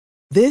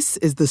This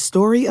is the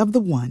story of the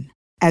one.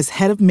 As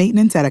head of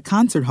maintenance at a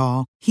concert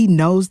hall, he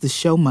knows the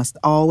show must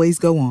always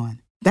go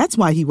on. That's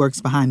why he works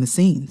behind the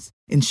scenes,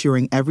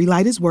 ensuring every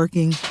light is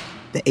working,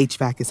 the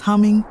HVAC is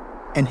humming,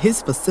 and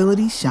his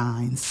facility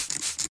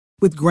shines.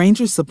 With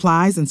Grainger's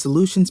supplies and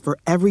solutions for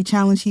every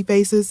challenge he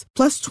faces,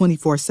 plus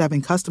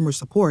 24/7 customer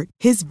support,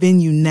 his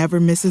venue never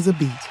misses a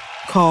beat.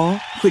 Call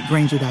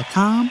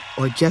quickgrainger.com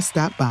or just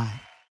stop by.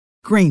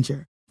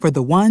 Grainger, for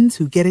the ones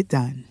who get it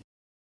done.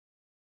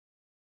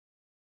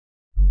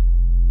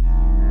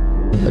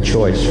 A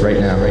choice right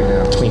now,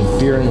 between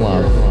fear and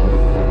love.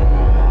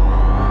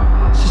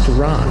 It's just a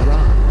rock.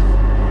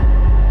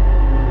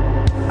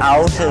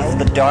 Out of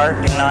the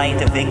dark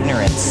night of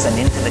ignorance and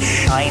into the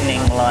shining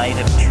light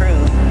of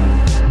truth.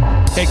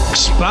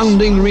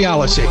 Expanding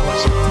reality.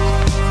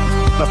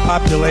 A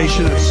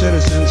population of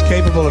citizens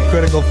capable of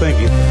critical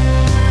thinking.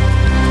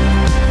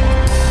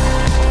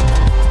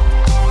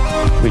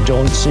 We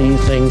don't see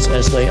things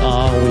as they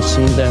are, we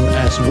see them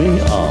as we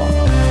are.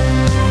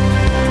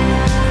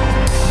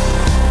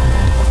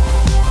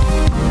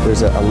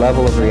 There's a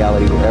level of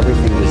reality where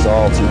everything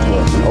dissolves into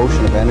an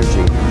ocean of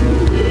energy.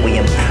 We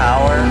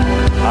empower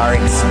our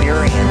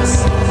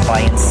experience by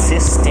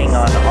insisting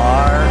on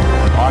our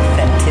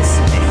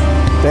authenticity.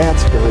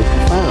 That's very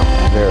profound.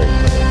 Very.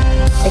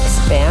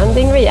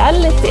 Expanding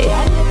reality.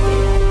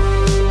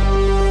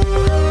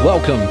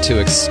 Welcome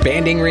to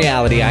Expanding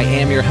Reality. I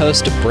am your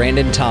host,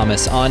 Brandon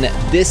Thomas. On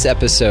this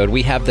episode,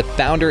 we have the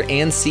founder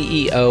and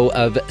CEO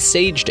of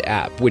Saged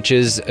App, which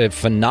is a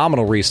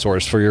phenomenal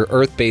resource for your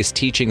earth-based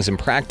teachings and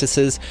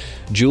practices,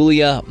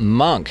 Julia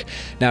Monk.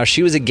 Now,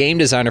 she was a game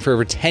designer for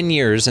over 10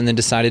 years and then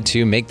decided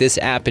to make this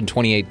app in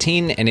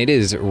 2018, and it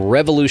is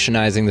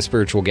revolutionizing the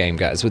spiritual game,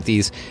 guys, with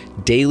these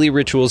daily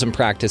rituals and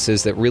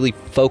practices that really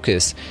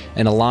focus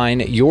and align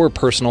your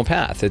personal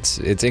path.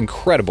 It's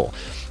incredible.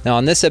 Now,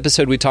 on this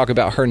episode, we talk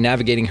about her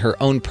navigating her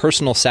own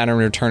personal Saturn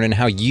return and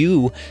how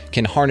you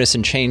can harness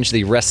and change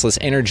the restless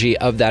energy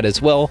of that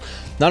as well.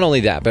 Not only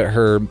that, but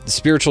her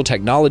spiritual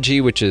technology,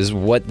 which is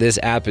what this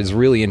app is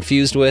really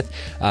infused with,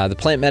 the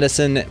plant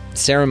medicine,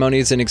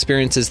 ceremonies, and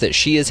experiences that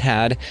she has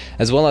had,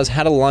 as well as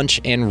how to launch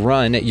and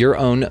run your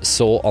own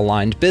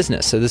soul-aligned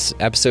business. So this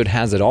episode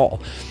has it all.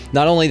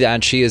 Not only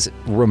that, she is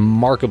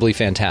remarkably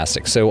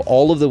fantastic. So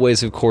all of the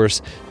ways, of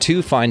course,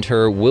 to find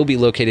her will be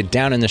located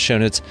down in the show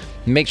notes.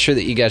 Make sure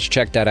that you guys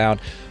check that out.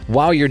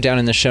 While you're down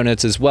in the show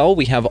notes as well,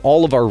 we have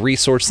all of our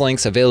resource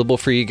links available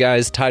for you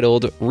guys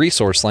titled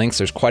Resource Links.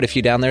 There's quite a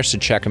few down there, so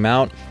check them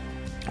out.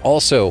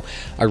 Also,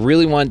 I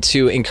really want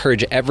to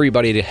encourage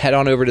everybody to head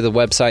on over to the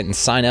website and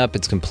sign up.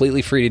 It's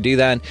completely free to do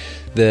that.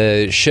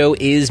 The show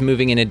is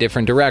moving in a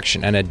different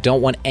direction, and I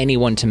don't want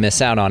anyone to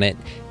miss out on it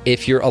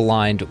if you're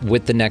aligned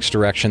with the next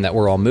direction that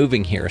we're all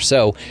moving here.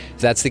 So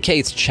if that's the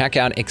case, check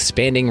out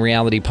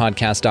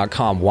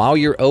expandingrealitypodcast.com. While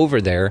you're over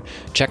there,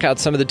 check out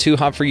some of the Too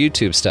Hot for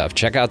YouTube stuff.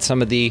 Check out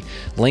some of the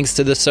links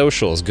to the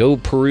socials. Go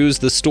peruse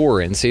the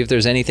store and see if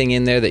there's anything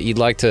in there that you'd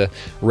like to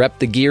rep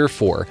the gear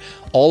for.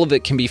 All of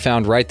it can be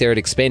found right there at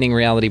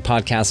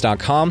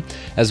expandingrealitypodcast.com.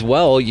 As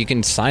well, you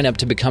can sign up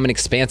to become an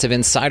Expansive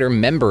Insider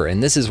member,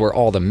 and this is where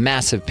all the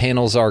massive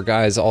panels are,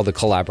 guys, all the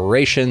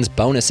collaborations,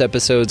 bonus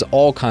episodes,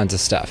 all kinds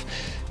of stuff.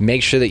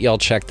 Make sure that y'all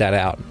check that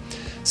out.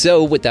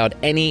 So without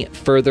any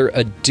further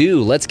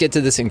ado, let's get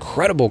to this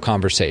incredible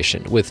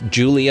conversation with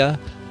Julia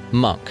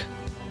Monk.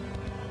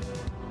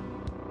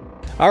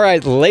 All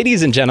right,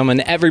 ladies and gentlemen,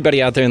 everybody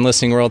out there in the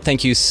listening world,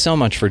 thank you so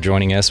much for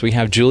joining us. We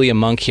have Julia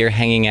Monk here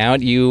hanging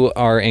out. You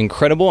are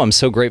incredible. I'm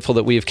so grateful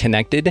that we've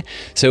connected.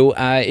 So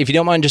if you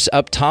don't mind, just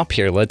up top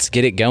here, let's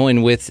get it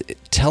going with,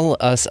 tell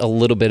us a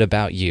little bit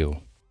about you.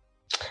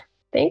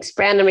 Thanks,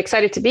 Brandon. I'm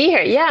excited to be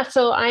here. Yeah,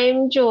 so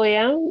I'm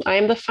Julia.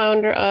 I'm the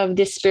founder of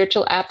this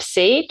spiritual app,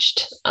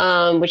 Saged,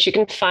 which you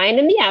can find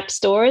in the app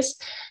stores.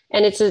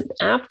 And it's an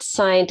app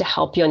designed to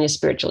help you on your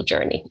spiritual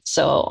journey.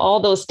 So all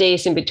those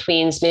days in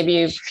betweens, maybe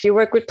if you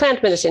work with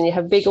plant medicine, you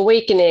have big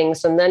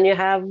awakenings, and then you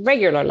have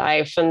regular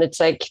life. And it's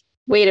like,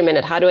 wait a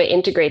minute, how do I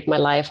integrate my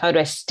life? How do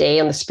I stay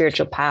on the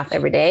spiritual path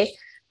every day?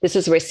 This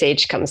is where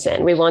Sage comes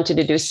in. We want you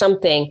to do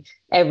something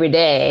every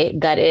day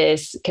that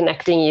is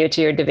connecting you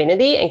to your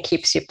divinity and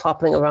keeps you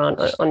popping around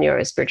on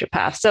your spiritual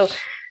path. So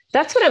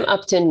that's what I'm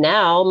up to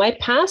now. My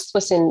past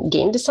was in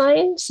game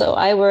design. So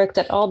I worked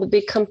at all the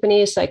big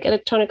companies like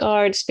Electronic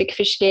Arts, Big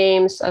Fish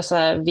Games as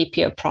a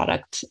VP of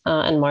product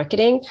and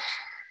marketing,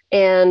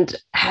 and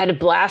had a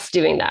blast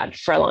doing that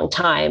for a long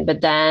time.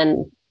 But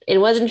then it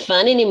wasn't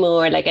fun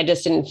anymore. Like I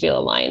just didn't feel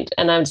aligned.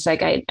 And I was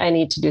like, I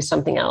need to do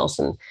something else.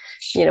 And,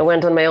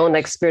 went on my own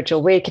like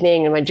spiritual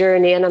awakening and my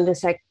journey. And I'm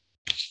just like,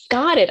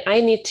 got it.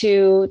 I need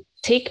to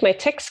take my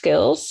tech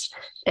skills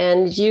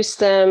and use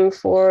them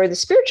for the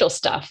spiritual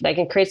stuff. I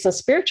can create some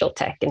spiritual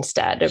tech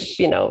instead of,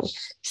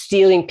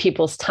 stealing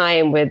people's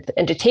time with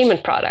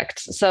entertainment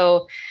products.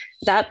 So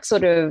that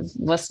sort of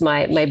was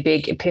my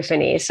big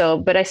epiphany.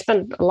 But I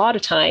spent a lot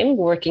of time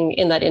working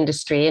in that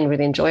industry and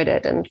really enjoyed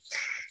it. And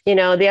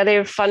The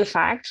other fun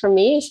fact for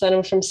me is that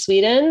I'm from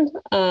Sweden,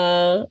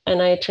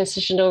 and I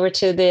transitioned over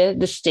to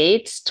the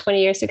States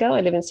 20 years ago.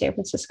 I live in San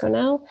Francisco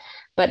now,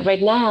 but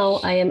right now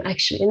I am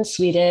actually in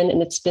Sweden,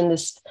 and it's been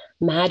this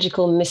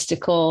magical,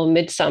 mystical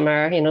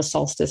midsummer.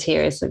 Solstice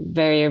here is a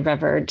very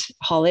revered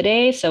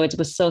holiday, so it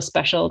was so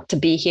special to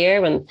be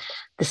here when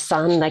the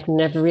sun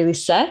never really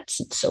sets.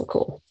 It's so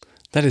cool.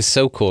 That is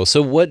so cool.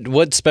 So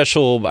what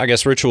special, I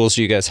guess, rituals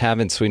do you guys have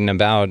in Sweden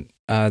about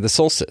the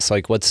solstice?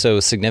 What's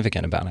so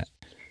significant about it?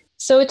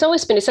 So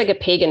it's like a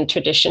pagan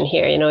tradition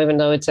here, even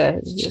though it's a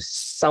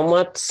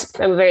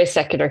very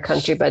secular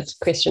country, but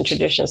Christian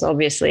traditions,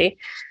 obviously.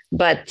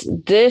 But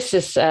this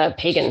is a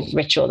pagan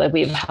ritual that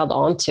we've held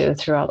on to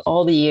throughout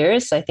all the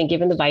years. I think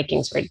even the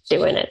Vikings were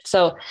doing it.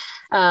 So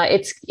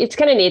it's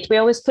kind of neat. We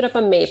always put up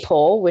a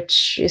maypole,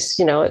 which is,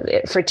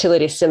 a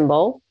fertility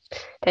symbol.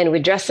 And we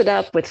dress it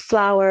up with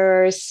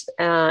flowers,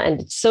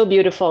 and it's so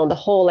beautiful. And the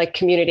whole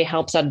community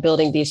helps out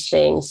building these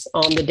things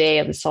on the day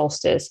of the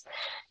solstice.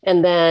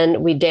 And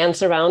then we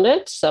dance around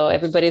it. So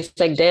everybody's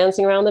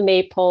dancing around the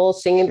maypole,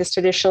 singing these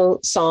traditional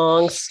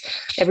songs.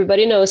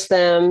 Everybody knows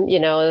them,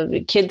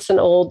 kids and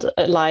old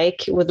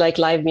alike, with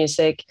live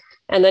music.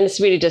 And then it's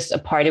really just a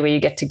party where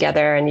you get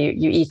together and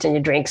you eat and you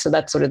drink. So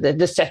that's sort of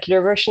the secular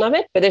version of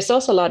it. But there's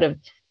also a lot of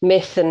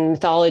myth and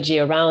mythology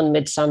around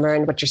midsummer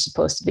and what you're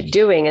supposed to be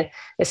doing, and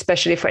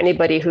especially for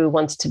anybody who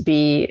wants to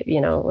be,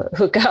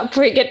 hook up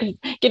or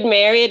get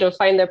married or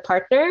find their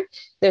partner.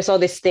 There's all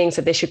these things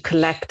that they should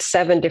collect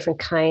 7 different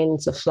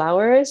kinds of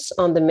flowers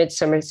on the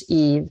midsummer's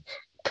eve,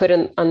 put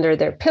them under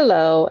their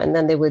pillow, and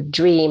then they would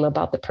dream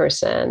about the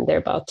person they're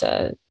about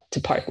to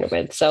partner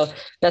with. So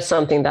that's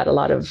something that a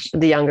lot of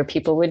the younger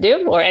people would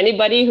do, or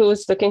anybody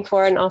who's looking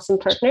for an awesome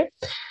partner.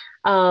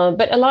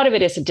 But a lot of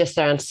it is just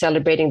around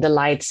celebrating the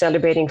light,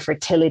 celebrating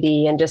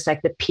fertility, and just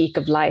the peak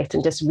of light,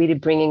 and just really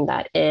bringing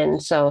that in.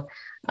 So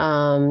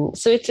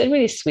it's a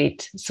really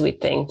sweet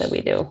thing that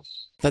we do.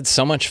 That's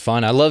so much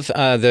fun. I love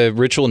the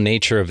ritual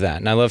nature of that.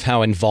 And I love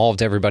how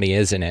involved everybody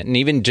is in it. And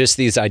even just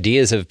these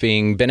ideas of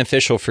being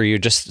beneficial for you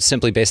just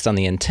simply based on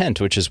the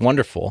intent, which is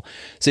wonderful.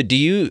 So do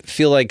you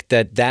feel like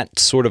that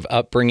sort of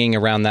upbringing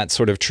around that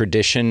sort of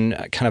tradition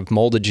kind of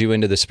molded you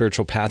into the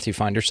spiritual path you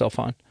find yourself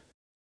on?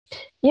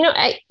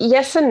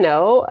 Yes and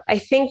no. I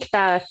think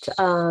that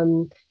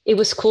it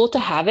was cool to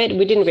have it.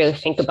 We didn't really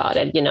think about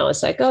it.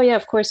 It's oh yeah,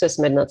 of course there's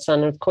midnight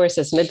sun. Of course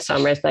there's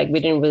midsummer. It's we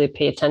didn't really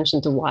pay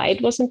attention to why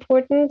it was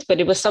important, but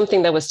it was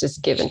something that was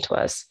just given to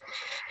us.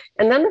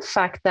 And then the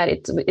fact that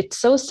it's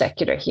so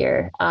secular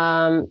here,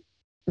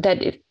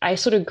 that I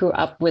sort of grew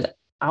up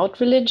without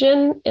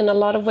religion in a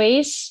lot of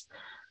ways,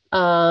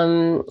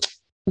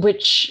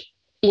 which,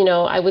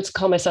 I would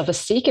call myself a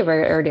seeker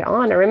very early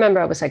on. I remember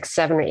I was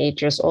 7 or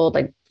 8 years old,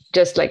 I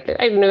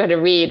didn't know how to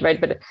read,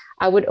 right? But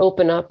I would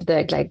open up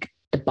the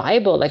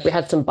Bible. We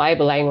had some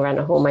Bible lying around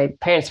at home. My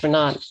parents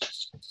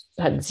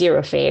had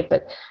zero faith,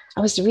 but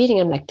I was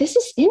reading. I'm this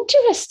is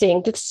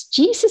interesting. This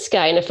Jesus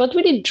guy. And I felt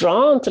really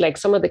drawn to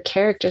some of the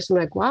characters.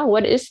 I'm wow,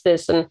 what is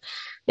this? And,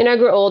 I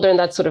grew older and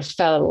that sort of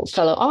fell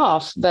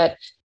off. But,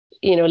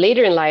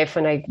 later in life,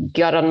 when I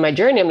got on my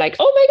journey, I'm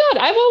oh my God,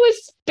 I've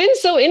always been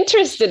so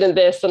interested in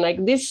this.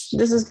 And this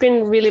has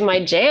been really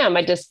my jam.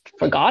 I just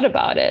forgot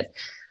about it.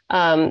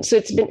 So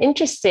it's been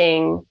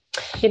interesting.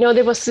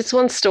 There was this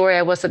one story.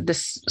 I was at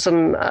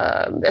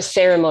a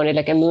ceremony,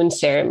 a moon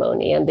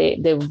ceremony, and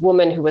the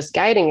woman who was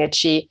guiding it,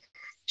 she's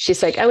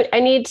I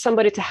need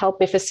somebody to help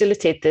me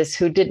facilitate this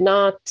who did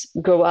not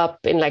grow up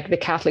in the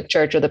Catholic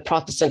Church or the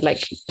Protestant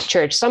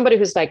church. Somebody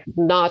who's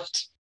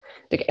not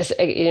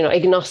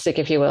agnostic,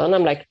 if you will. And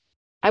I'm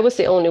I was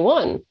the only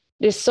one.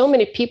 There's so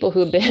many people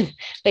who've been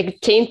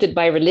tainted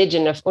by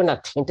religion, or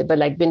not tainted,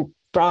 but been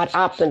brought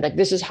up and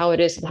this is how it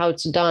is and how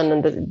it's done,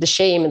 and the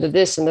shame and the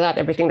this and that,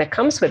 everything that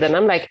comes with it.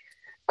 And I'm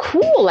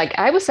cool.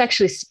 I was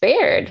actually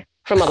spared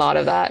from a lot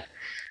of that,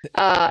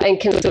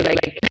 and can sort of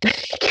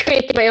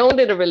create my own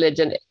little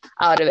religion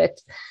out of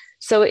it.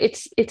 So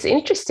it's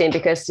interesting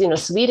because,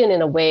 Sweden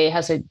in a way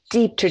has a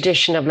deep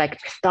tradition of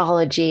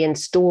mythology and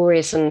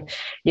stories and,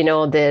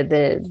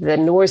 the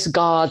Norse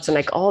gods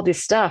and all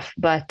this stuff.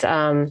 But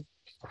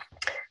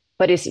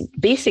it's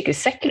basically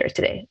secular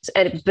today.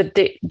 But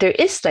there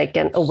is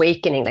an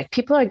awakening,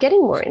 people are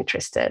getting more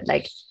interested.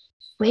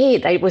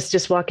 Wait, I was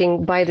just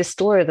walking by the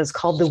store that's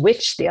called The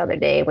Witch the other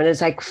day, when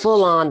it's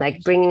full on,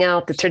 bringing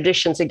out the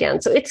traditions again.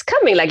 So it's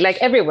coming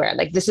everywhere.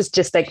 This is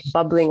just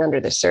bubbling under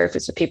the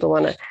surface. So people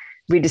want to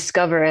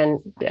rediscover and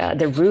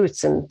their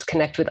roots and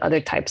connect with other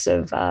types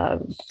of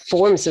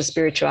forms of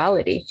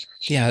spirituality.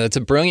 Yeah, that's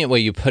a brilliant way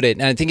you put it.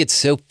 And I think it's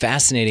so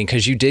fascinating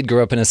because you did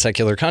grow up in a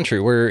secular country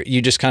where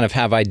you just kind of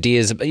have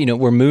ideas,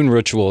 where moon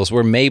rituals,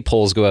 where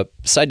maypoles go up.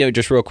 Side note,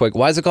 just real quick,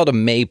 why is it called a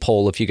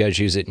maypole if you guys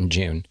use it in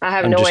June? I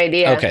have no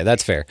idea. Okay,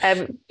 that's fair.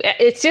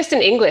 It's just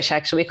in English,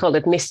 actually. We call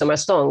it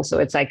midsommarstång. So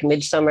it's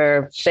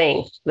midsummer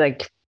thing,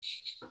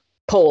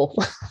 pole.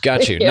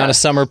 Got you. Not a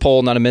summer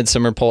pole, not a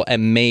midsummer pole, a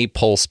May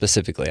pole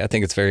specifically. I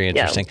think it's very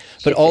interesting.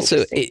 But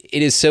also, it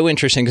is so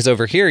interesting because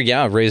over here,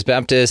 raised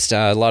Baptist,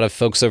 a lot of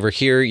folks over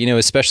here,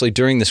 especially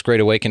during this Great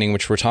Awakening,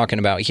 which we're talking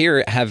about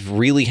here, have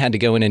really had to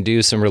go in and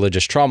do some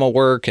religious trauma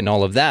work and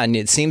all of that. And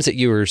it seems that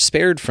you were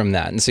spared from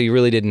that. And so you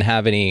really didn't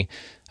have any,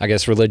 I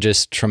guess,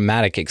 religious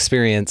traumatic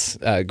experience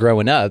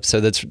growing up. So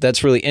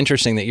that's really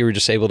interesting that you were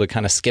just able to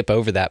kind of skip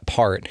over that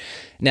part.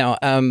 Now,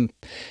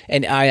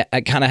 and I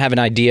kind of have an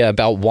idea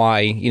about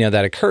why,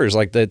 that occurs.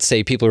 Like, let's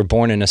say people are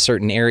born in a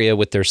certain area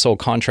with their soul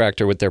contract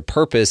or with their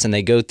purpose, and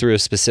they go through a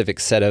specific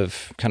set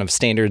of kind of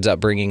standards,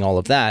 upbringing, all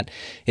of that.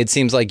 It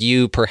seems like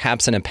you,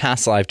 perhaps in a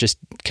past life, just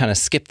kind of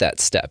skip that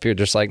step. You're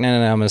just like, no,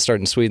 I'm going to start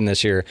in Sweden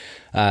this year,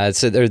 or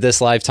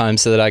this lifetime,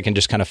 so that I can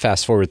just kind of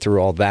fast forward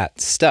through all that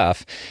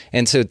stuff.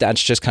 And so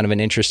that's just kind of an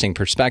interesting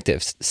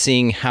perspective,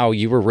 seeing how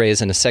you were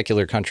raised in a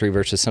secular country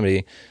versus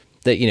somebody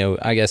that,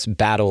 I guess,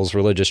 battles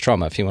religious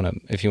trauma, if you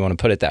want to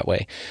put it that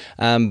way.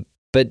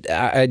 But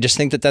I just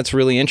think that that's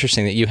really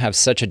interesting that you have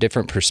such a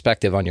different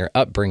perspective on your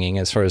upbringing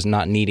as far as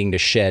not needing to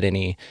shed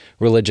any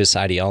religious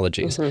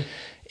ideologies. Mm-hmm.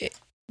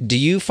 Do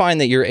you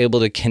find that you're able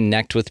to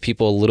connect with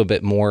people a little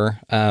bit more?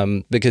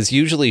 Because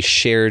usually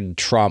shared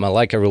trauma,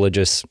 like a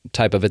religious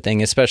type of a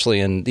thing, especially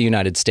in the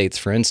United States,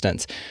 for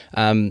instance,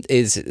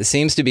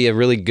 seems to be a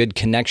really good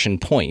connection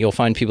point. You'll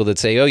find people that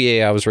say, oh,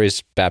 yeah, I was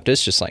raised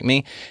Baptist, just like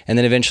me, and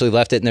then eventually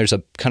left it, and there's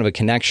a kind of a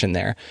connection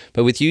there.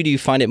 But with you, do you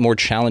find it more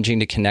challenging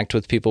to connect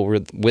with people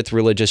with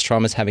religious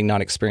traumas, having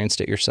not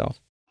experienced it yourself?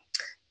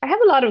 I have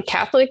a lot of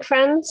Catholic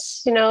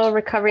friends,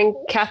 recovering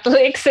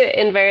Catholics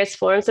in various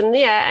forms. And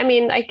I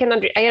mean, I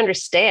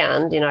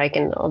understand, I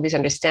can obviously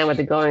understand what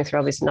they're going through,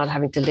 obviously not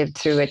having to live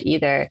through it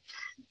either.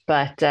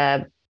 But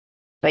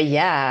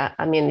yeah,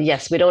 I mean,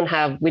 yes, we don't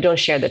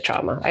share the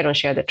trauma. I don't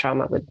share the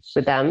trauma with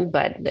them,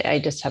 but I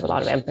just have a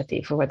lot of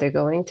empathy for what they're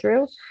going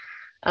through.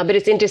 But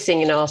it's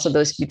interesting, also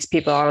these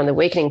people are on the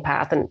awakening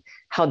path and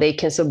how they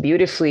can so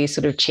beautifully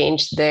sort of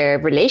change their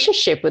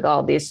relationship with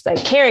all these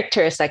like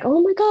characters, like,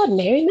 oh my God,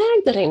 Mary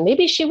Magdalene,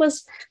 maybe she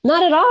was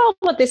not at all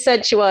what they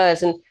said she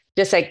was. And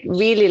just like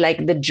really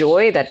like the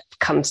joy that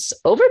comes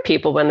over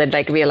people when they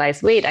like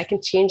realize, wait, I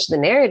can change the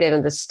narrative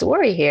and the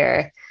story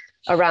here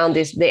around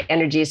the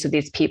energies of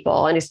these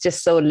people. And it's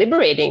just so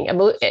liberating.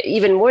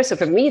 Even more so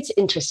for me, it's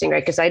interesting,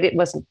 right? Because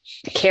wasn't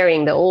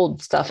carrying the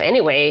old stuff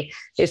anyway.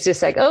 It's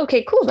just like, oh,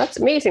 okay, cool, that's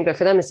amazing. But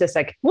for them, it's just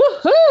like,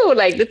 woohoo,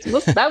 like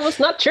that was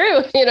not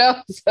true,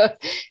 So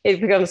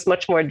it becomes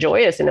much more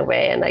joyous in a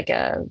way, and like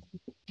a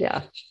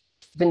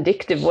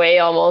vindictive way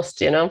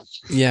almost,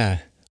 Yeah.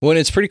 Well,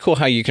 it's pretty cool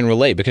how you can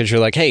relate, because you're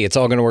like, hey, it's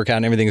all going to work out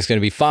and everything's going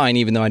to be fine,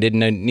 even though I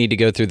didn't need to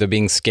go through the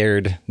being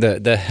scared,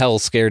 the hell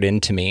scared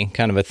into me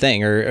kind of a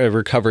thing, or a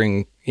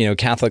recovering,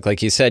 Catholic,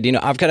 like you said.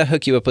 I've got to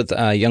hook you up with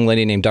a young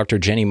lady named Dr.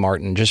 Jenny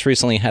Martin. Just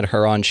recently had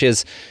her on. She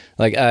has,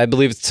 like, I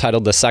believe it's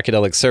titled The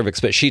Psychedelic Cervix,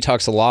 but she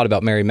talks a lot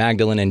about Mary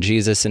Magdalene and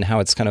Jesus and how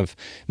it's kind of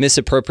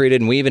misappropriated.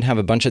 And we even have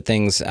a bunch of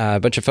things, a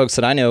bunch of folks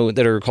that I know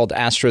that are called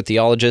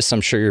astrotheologists.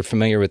 I'm sure you're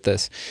familiar with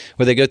this,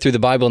 where they go through the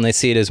Bible and they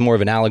see it as more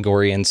of an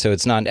allegory. And so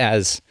it's not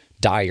as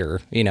dire,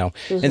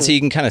 Mm-hmm. And so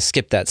you can kind of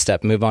skip that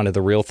step, move on to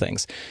the real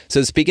things.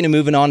 So speaking of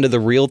moving on to the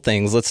real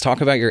things, let's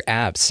talk about your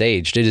app,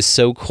 Saged. It is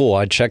so cool.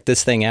 I checked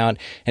this thing out,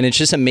 and it's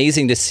just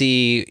amazing to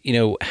see,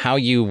 how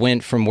you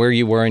went from where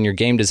you were in your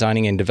game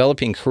designing and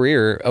developing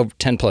career of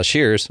 10 plus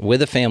years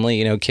with a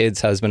family,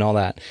 kids, husband, all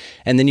that.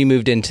 And then you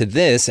moved into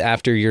this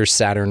after your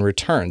Saturn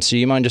return. So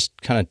you mind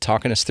just kind of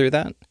talking us through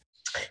that?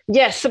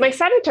 Yes. So my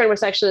Saturn return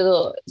was actually a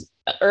little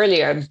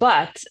earlier,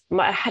 but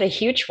I had a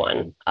huge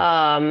one.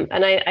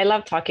 And I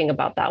love talking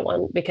about that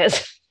one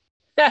because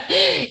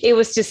it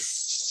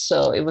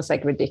was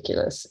like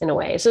ridiculous in a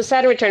way. So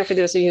Saturn return, for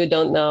those of you who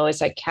don't know,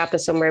 is like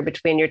happens somewhere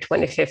between your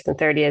 25th and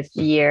 30th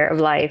year of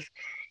life.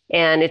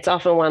 And it's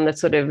often one that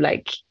sort of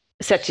like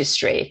sets you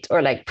straight,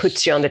 or like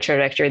puts you on the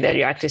trajectory that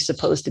you're actually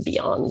supposed to be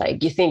on.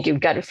 Like you think you've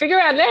got to figure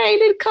out, hey, I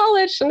did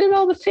college and did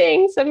all the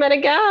things. I met a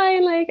guy,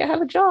 like I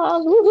have a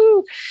job.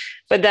 Woohoo.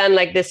 But then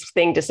like this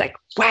thing just like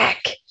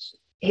whack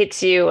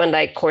hits you and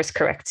like course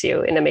corrects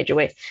you in a major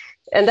way.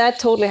 And that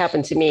totally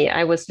happened to me.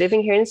 I was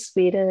living here in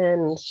Sweden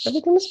and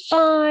everything was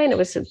fine. I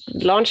was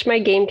launched my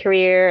game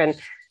career and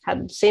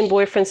had the same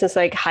boyfriend since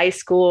like high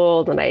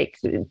school. And I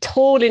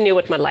totally knew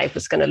what my life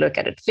was going to look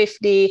at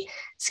 50,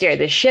 scared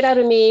the shit out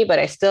of me, but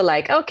I still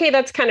like, okay,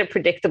 that's kind of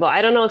predictable.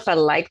 I don't know if I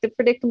like the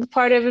predictable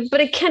part of it,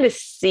 but I kind of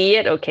see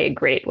it. Okay,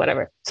 great,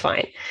 whatever, it's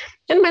fine.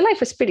 And my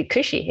life was pretty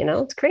cushy,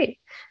 it's great.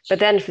 But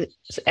then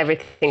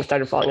everything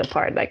started falling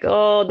apart. Like,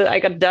 I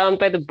got dumped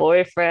by the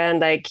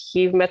boyfriend. Like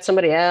he met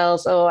somebody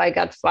else. Oh, I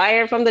got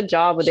fired from the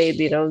job. Where they,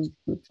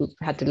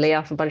 had to lay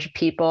off a bunch of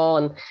people.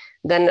 And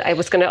then I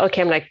was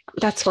I'm like,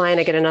 that's fine.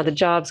 I get another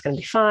job. It's going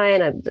to be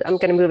fine. I'm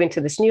going to move into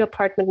this new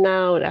apartment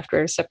now. And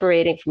after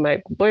separating from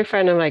my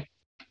boyfriend, I'm like,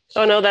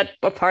 oh no, that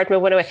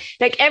apartment went away.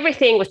 Like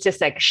everything was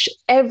just like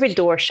every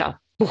door shut.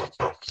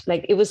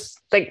 Like it was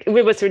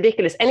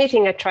ridiculous.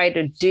 Anything I tried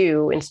to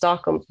do in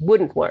Stockholm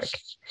wouldn't work.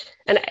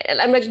 And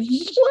I'm like,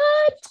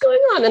 what's going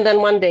on? And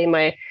then one day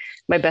my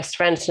my best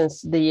friend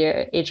since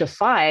the age of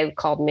 5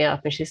 called me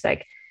up and she's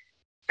like,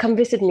 come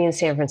visit me in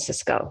San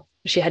Francisco.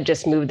 She had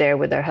just moved there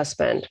with her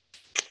husband,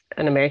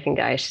 an American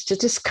guy. She said,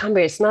 just come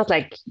here. It's not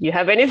like you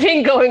have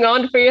anything going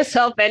on for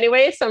yourself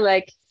anyway. So I'm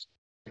like,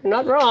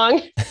 not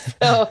wrong.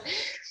 So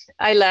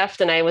I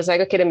left and I was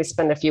like, okay, let me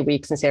spend a few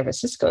weeks in San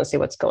Francisco and see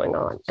what's going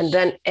on. And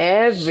then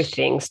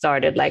everything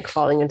started like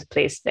falling into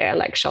place there. I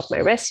like shot my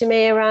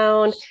resume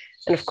around.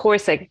 And of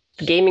course, like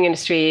the gaming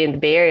industry in the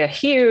Bay Area,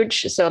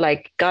 huge. So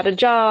like got a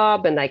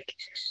job and like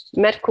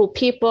met cool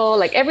people,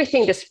 like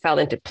everything just fell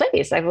into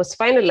place. I was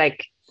finally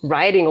like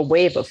riding a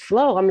wave of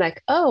flow. I'm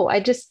like, oh, I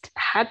just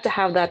had to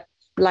have that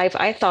life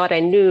I thought I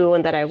knew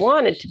and that I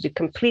wanted to be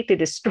completely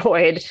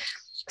destroyed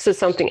so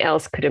something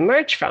else could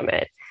emerge from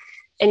it.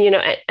 And, you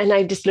know, and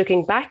I just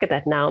looking back at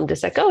that now, I'm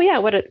just like, oh yeah,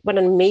 what an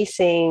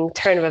amazing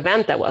turn of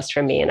event that was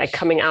for me. And like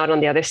coming out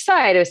on the other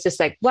side, it was just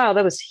like, wow,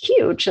 that was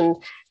huge. And,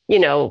 you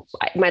know,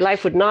 my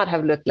life would not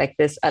have looked like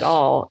this at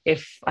all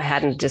if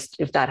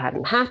that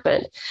hadn't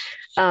happened.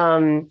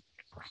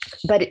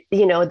 But,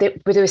 you know, there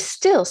was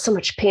still so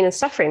much pain and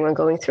suffering when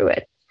going through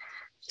it.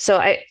 So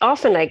I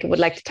often would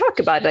like to talk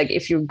about, like,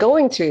 if you're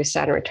going through your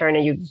Saturn return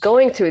and you're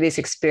going through this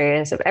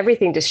experience of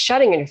everything just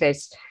shutting in your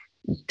face,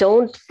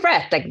 don't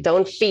fret, like,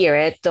 don't fear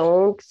it.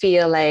 Don't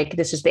feel like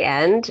this is the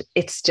end.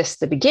 It's just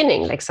the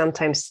beginning. Like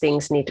sometimes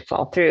things need to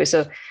fall through.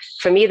 So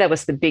for me, that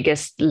was the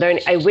biggest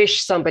learning. I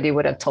wish somebody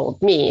would have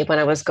told me when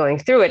I was going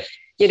through it.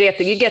 You get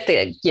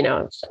the, you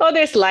know, oh,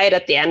 there's light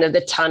at the end of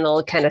the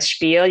tunnel kind of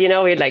spiel, you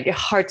know, where like your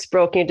heart's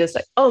broken. You're just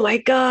like, oh my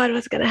God,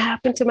 what's going to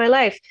happen to my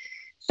life?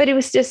 But it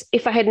was just,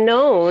 if I had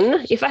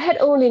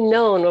only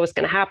known what was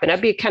going to happen,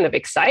 I'd be kind of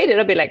excited.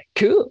 I'd be like,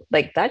 cool,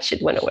 like that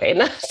shit went away.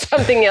 Now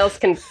something else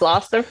can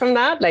blossom from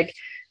that. Like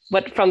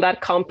from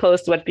that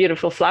compost, what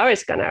beautiful flower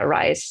is going to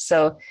arise.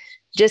 So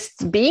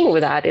just being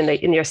with that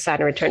in your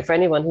Saturn return, for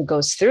anyone who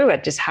goes through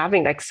it, just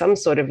having like some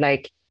sort of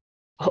like,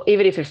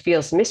 even if it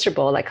feels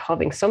miserable, like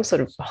having some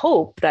sort of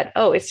hope that,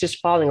 oh, it's just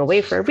falling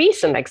away for a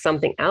reason, like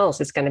something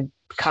else is going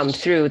to come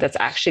through that's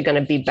actually going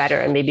to be better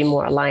and maybe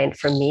more aligned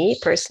for me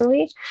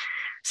personally.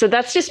 So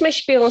that's just my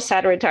spiel on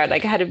Saturn return.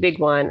 Like I had a big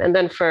one. And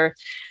then for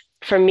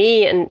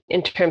me, and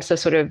in terms of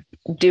sort of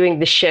doing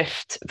the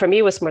shift, for me,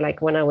 it was more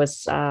like when I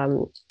was,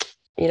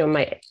 you know,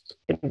 my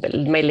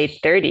late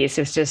 30s,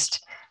 it was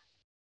just,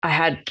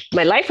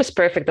 my life was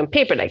perfect on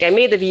paper. Like I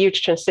made a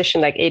huge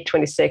transition, like age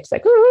 26,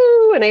 like,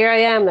 woo, and here I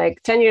am,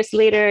 like 10 years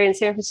later in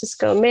San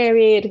Francisco,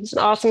 married. He's an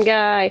awesome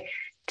guy,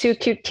 2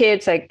 cute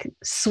kids, like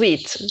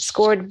sweet,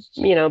 scored,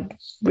 you know,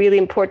 really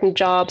important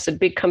jobs at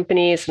big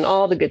companies and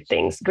all the good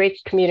things, great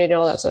community,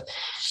 all that stuff.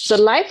 So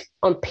life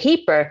on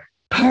paper,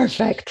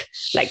 perfect,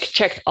 like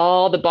checked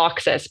all the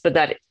boxes, but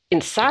that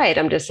inside,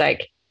 I'm just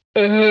like,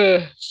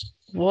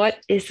 what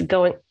is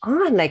going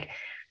on? Like,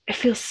 I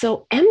feel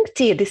so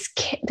empty.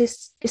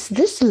 Is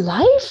this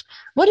life?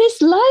 What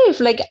is life?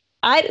 Like,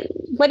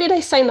 what did I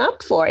sign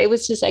up for? It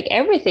was just like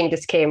everything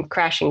just came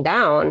crashing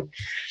down,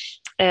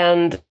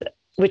 and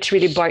which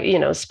really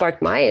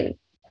sparked my,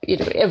 you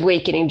know,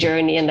 awakening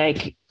journey. And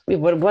like,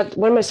 what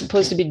am I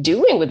supposed to be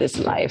doing with this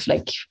life?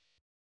 Like,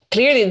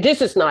 clearly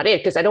this is not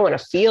it, because I don't want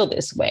to feel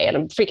this way, and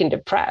I'm freaking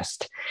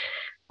depressed.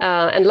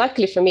 And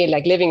luckily for me,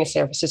 like living in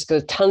San Francisco,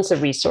 tons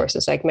of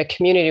resources. Like my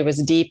community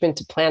was deep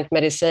into plant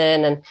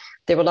medicine, and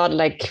there were a lot of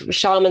like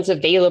shamans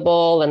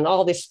available and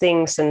all these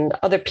things, and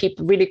other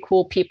people, really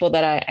cool people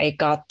that I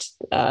got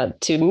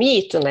to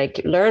meet and like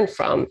learn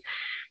from.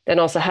 Then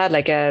also had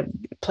like a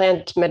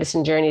plant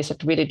medicine journeys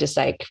that really just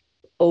like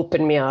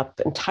opened me up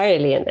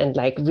entirely, and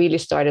like really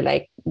started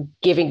like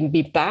giving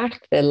me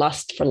back the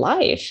lust for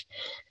life.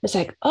 It's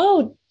like,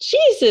 oh,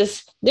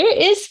 Jesus, there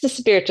is the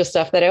spiritual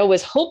stuff that I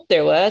always hoped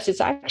there was.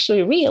 It's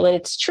actually real and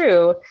it's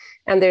true.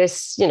 And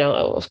there's, you know,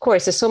 of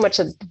course, there's so much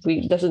that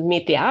doesn't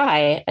meet the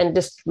eye, and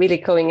just really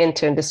going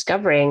into and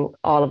discovering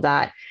all of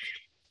that.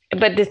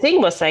 But the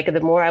thing was like,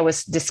 the more I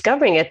was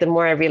discovering it, the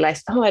more I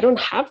realized, oh, I don't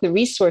have the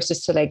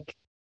resources to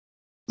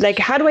like,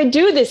 how do I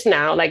do this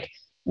now? Like,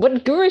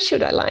 what guru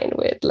should I align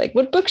with? Like,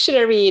 what book should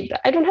I read?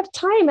 I don't have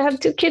time. I have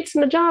 2 kids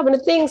and a job and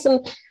the things. And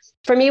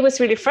for me, it was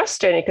really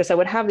frustrating because I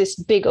would have these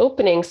big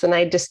openings and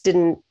I just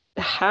didn't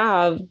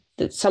have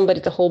somebody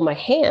to hold my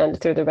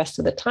hand through the rest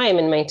of the time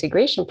in my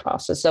integration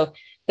process. So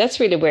that's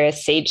really where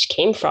Sage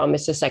came from.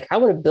 It's just like, I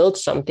want to build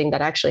something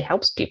that actually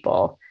helps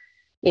people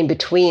in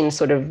between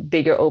sort of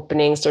bigger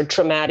openings or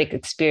traumatic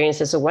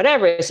experiences or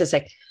whatever. It's just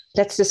like,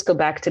 let's just go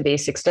back to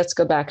basics. Let's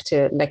go back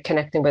to like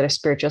connecting with our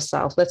spiritual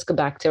self. Let's go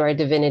back to our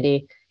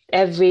divinity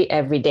every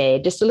day,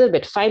 just a little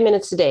bit, 5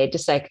 minutes a day,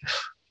 just like,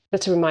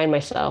 let's remind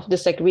myself,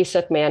 just like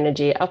reset my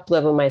energy, up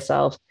level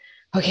myself.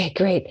 Okay,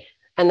 great.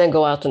 And then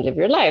go out and live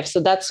your life.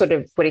 So that's sort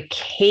of what it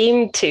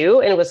came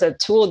to. And it was a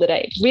tool that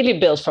I really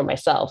built for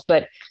myself,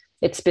 but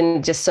it's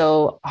been just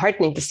so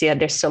heartening to see that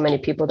there's so many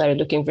people that are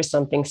looking for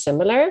something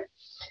similar.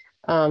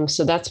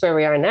 So that's where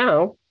we are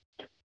now.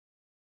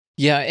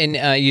 Yeah,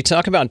 and you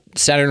talk about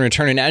Saturn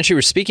return, and as you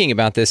were speaking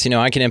about this,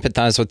 I can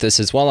empathize with this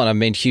as well, and I've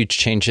made huge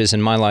changes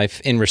in my life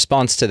in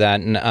response to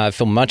that, and I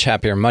feel much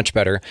happier, much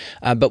better.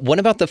 But what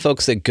about the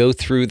folks that go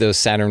through those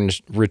Saturn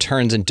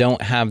returns and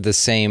don't have the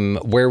same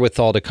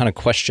wherewithal to kind of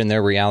question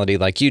their reality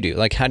like you do?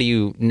 Like, how do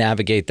you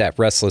navigate that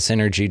restless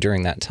energy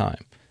during that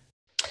time?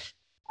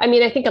 I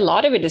mean, I think a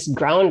lot of it is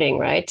grounding,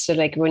 right? So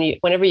like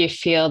whenever you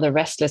feel the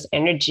restless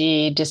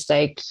energy, just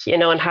like,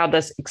 and how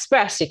that's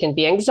expressed, it can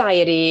be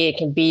anxiety. It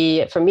can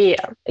be, for me,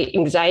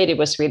 anxiety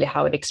was really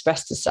how it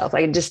expressed itself.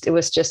 It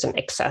was just an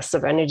excess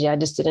of energy. I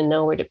just didn't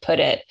know where to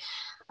put it,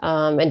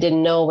 and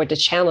didn't know where to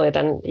channel it.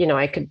 And,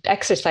 I could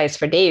exercise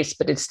for days,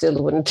 but it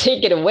still wouldn't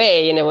take it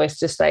away. It was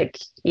just like,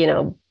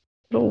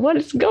 what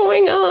is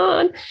going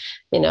on?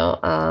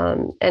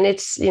 And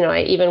it's,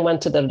 I even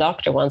went to the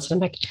doctor once and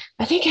I'm like,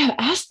 I think I have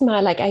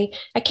asthma. Like, I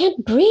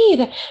can't breathe.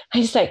 And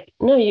he's like,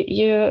 no,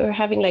 you're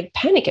having like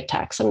panic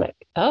attacks. I'm like,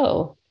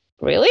 oh,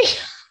 really?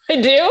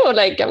 I do.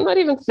 Like, I'm not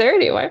even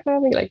 30. Why am I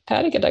having like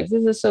panic attacks?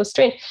 This is so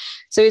strange.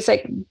 So it's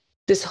like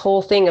this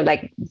whole thing of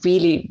like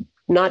really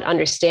not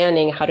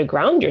understanding how to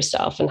ground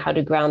yourself and how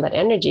to ground that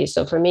energy.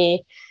 So for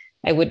me,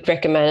 I would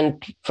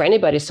recommend for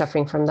anybody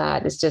suffering from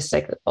that, it's just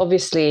like,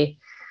 obviously,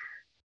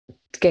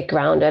 get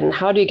grounded. And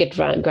how do you get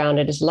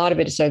grounded? A lot of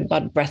it is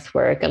about breath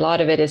work. A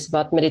lot of it is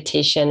about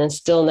meditation and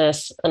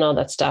stillness and all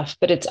that stuff.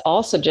 But it's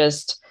also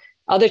just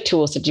other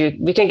tools that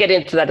we can get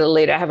into that a little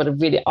later. I have a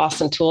really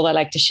awesome tool I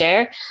like to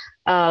share.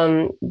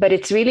 But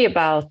it's really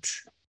about,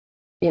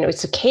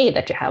 it's okay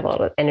that you have all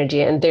that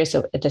energy, and there's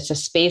a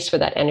space for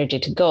that energy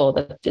to go,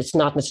 that it's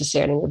not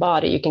necessarily in your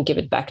body. You can give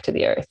it back to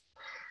the earth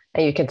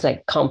and you can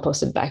like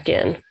compost it back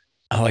in.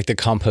 I like to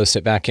compost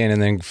it back in, and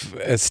then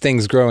as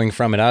things growing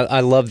from it.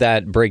 I love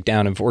that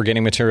breakdown of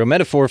organic material,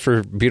 metaphor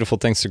for beautiful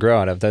things to grow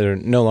out of that are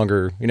no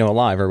longer,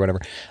 alive or whatever.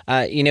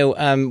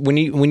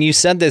 When you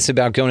said this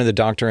about going to the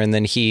doctor, and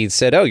then he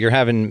said, "Oh, you're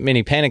having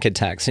many panic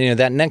attacks,"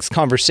 that next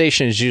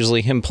conversation is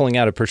usually him pulling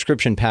out a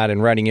prescription pad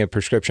and writing you a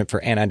prescription for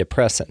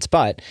antidepressants.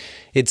 But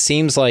it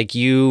seems like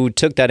you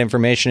took that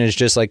information as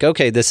just like,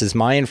 okay, this is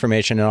my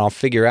information, and I'll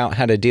figure out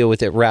how to deal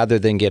with it rather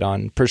than get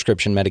on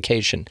prescription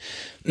medication.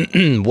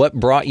 What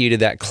brought you to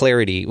that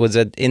clarity? Was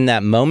it in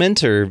that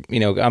moment, or,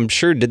 I'm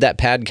sure, did that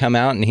pad come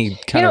out and he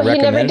kind of recommended?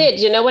 He never did.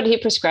 You know what he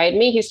prescribed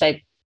me? He's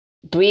like,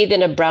 breathe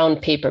in a brown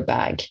paper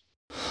bag.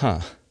 Huh.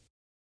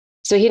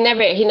 So he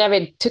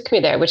never took me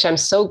there, which I'm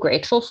so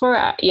grateful for.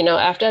 After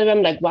that,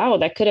 I'm like, wow,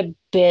 that could have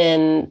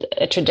been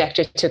a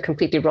trajectory to a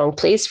completely wrong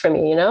place for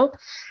me,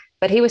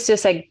 But he was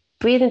just like,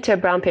 breathe into a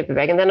brown paper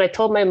bag. And then I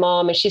told my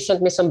mom, and she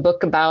sent me some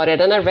book about it,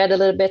 and I read a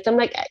little bit. I'm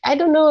like, I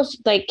don't know if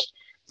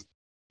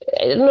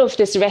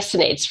this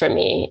resonates for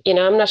me,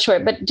 I'm not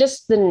sure, but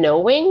just the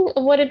knowing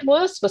of what it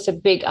was a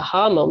big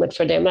aha moment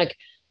for them. Like,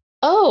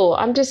 oh,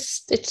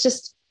 it's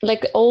just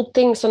like old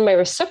things on my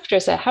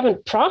receptors I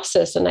haven't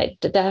processed, and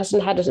that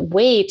hasn't had a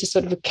way to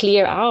sort of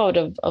clear out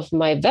of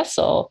my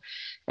vessel.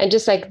 And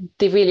just like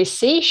the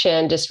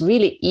realization just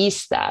really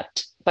eased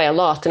that by a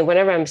lot. And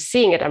whenever I'm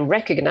seeing it, I'm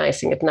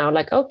recognizing it now,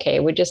 like, okay,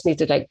 we just need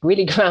to like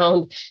really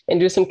ground and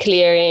do some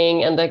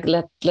clearing and like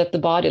let the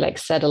body like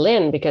settle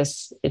in,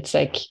 because it's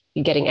like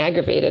you're getting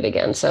aggravated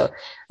again. So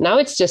now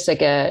it's just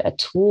like a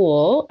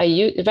tool. I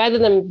use, rather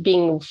than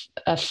being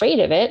afraid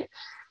of it,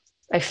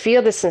 I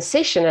feel the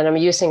sensation and I'm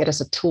using it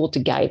as a tool to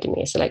guide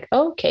me. So like,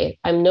 okay,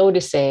 I'm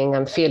noticing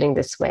I'm feeling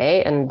this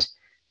way, and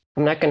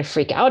I'm not going to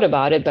freak out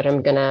about it, but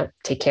I'm going to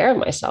take care of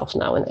myself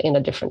now in a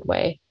different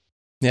way.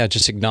 Yeah,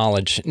 just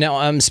acknowledge.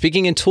 Now,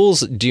 speaking in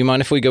tools, do you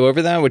mind if we go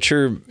over that? What's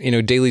your,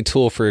 daily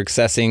tool for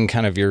accessing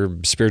kind of your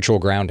spiritual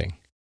grounding?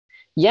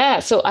 Yeah,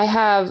 so I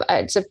have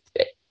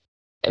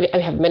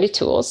many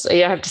tools. I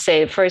have to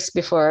say first,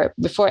 before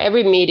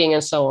every meeting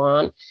and so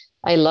on,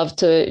 I love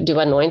to do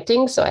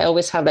anointing. So I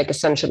always have like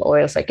essential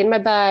oils, like in my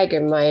bag or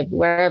my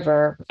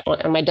wherever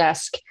on my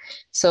desk.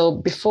 So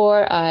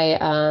before I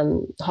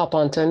hop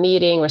onto a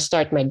meeting or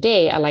start my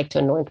day, I like to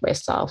anoint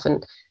myself.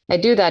 And I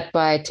do that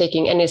by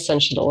taking any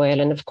essential oil.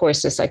 And of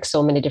course, there's like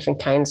so many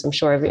different kinds. I'm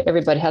sure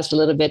everybody has a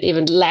little bit,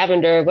 even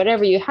lavender,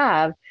 whatever you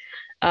have.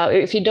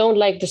 If you don't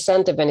like the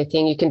scent of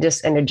anything, you can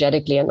just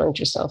energetically anoint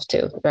yourself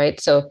too, right?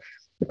 So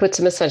you put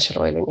some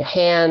essential oil in your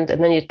hand,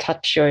 and then you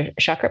touch your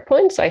chakra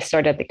points. So I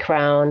start at the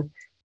crown,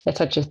 I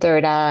touch your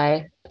third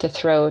eye, the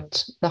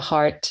throat, the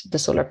heart, the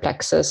solar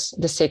plexus,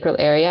 the sacral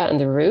area, and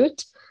the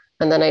root.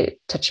 And then I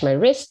touch my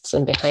wrists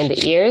and behind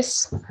the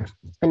ears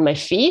and my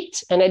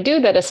feet. And I do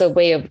that as a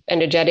way of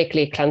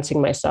energetically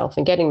cleansing myself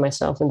and getting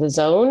myself in the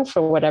zone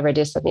for whatever it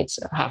is that needs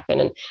to happen.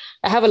 And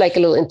I have a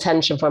little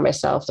intention for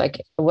myself,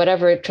 like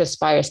whatever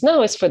transpires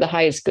now is for the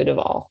highest good of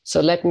all.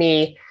 So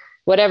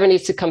whatever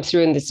needs to come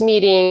through in this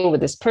meeting with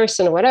this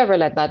person or whatever,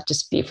 let that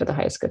just be for the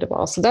highest good of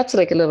all. So that's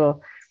like a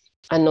little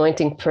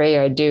anointing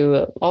prayer I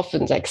do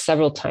often, like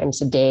several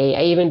times a day.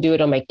 I even do it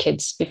on my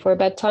kids before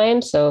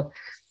bedtime. So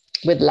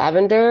with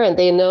lavender, and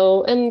they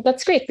know, and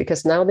that's great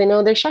because now they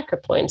know their chakra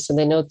points and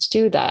they know to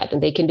do that,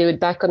 and they can do it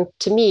back on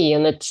to me.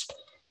 And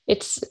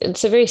it's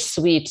a very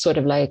sweet sort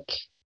of like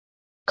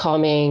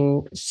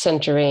calming,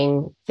 centering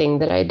thing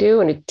that I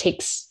do. And it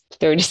takes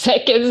 30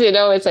 seconds,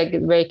 it's like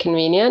very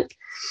convenient.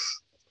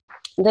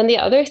 Then the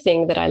other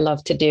thing that I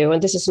love to do,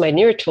 and this is my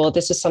newer tool,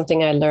 this is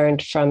something I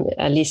learned from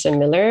Lisa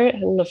Miller. I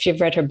don't know if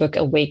you've read her book,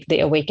 The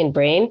Awakened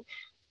Brain.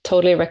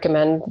 Totally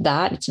recommend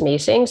that. It's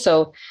amazing.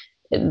 So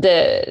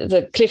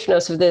the cliff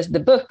notes of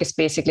the book is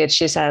basically that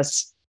she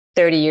has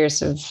 30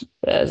 years of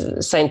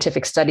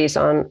scientific studies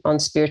on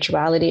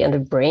spirituality and the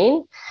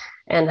brain,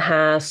 and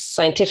has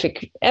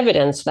scientific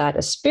evidence that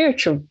a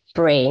spiritual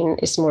brain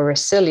is more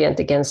resilient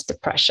against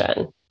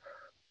depression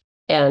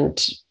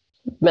and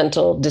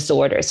mental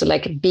disorders. So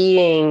like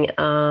being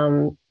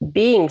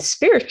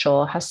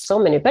spiritual has so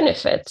many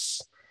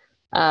benefits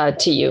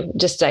to you,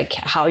 just like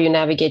how you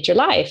navigate your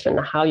life and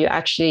how you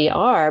actually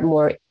are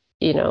more,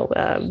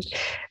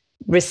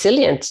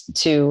 resilient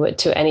to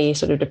any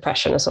sort of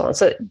depression and so on.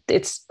 So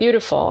it's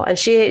beautiful. And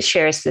she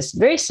shares this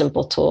very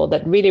simple tool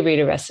that really,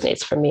 really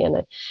resonates for me.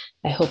 And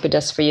I hope it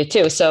does for you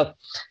too. So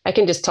I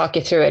can just talk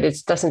you through it.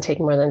 It doesn't take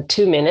more than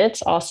 2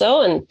 minutes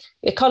also. And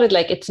we call it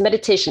like it's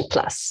meditation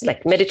plus.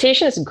 Like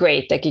meditation is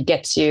great. Like it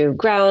gets you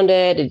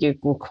grounded and you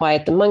can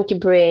quiet the monkey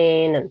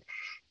brain and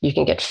you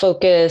can get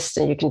focused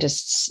and you can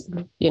just,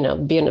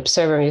 be an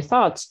observer of your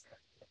thoughts.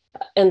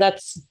 And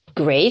that's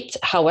great.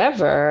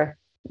 However,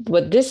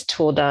 what this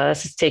tool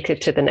does is take it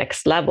to the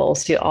next level.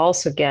 So you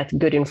also get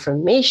good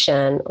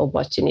information of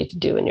what you need to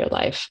do in your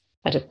life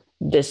at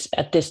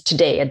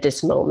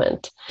this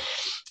moment.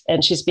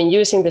 And she's been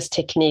using this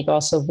technique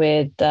also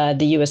with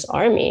the US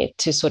Army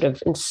to sort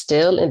of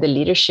instill in the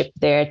leadership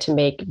there to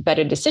make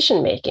better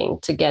decision making,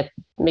 to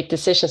make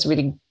decisions,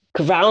 really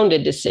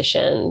grounded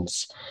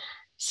decisions.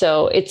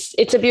 So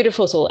it's a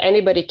beautiful tool.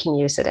 Anybody can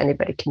use it.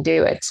 Anybody can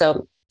do it.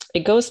 So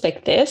it goes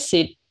like this.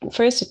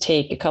 First you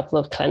take a couple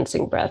of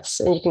cleansing breaths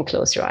and you can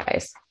close your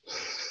eyes.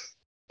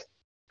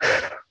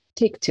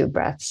 Take 2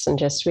 breaths and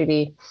just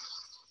really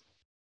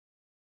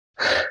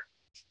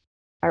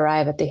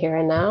arrive at the here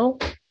and now.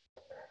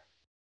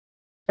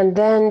 And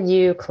then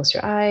you close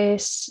your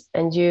eyes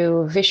and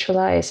you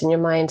visualize in your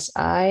mind's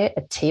eye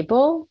a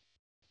table.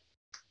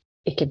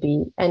 It could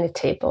be any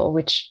table,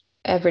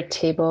 whichever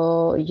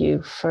table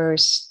you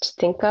first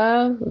think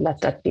of,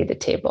 let that be the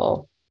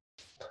table.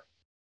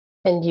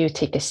 And you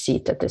take a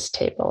seat at this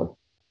table.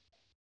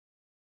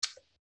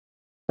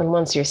 And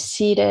once you're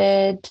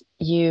seated,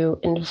 you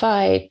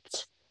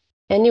invite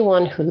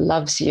anyone who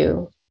loves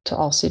you to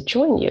also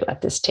join you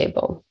at this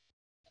table.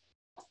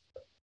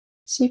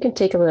 So you can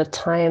take a little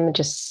time and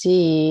just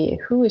see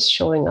who is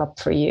showing up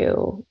for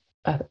you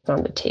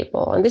around the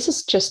table. And this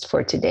is just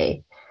for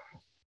today.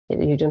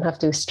 You don't have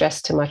to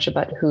stress too much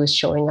about who's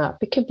showing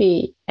up. It could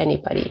be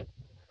anybody.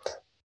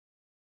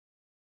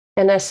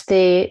 And as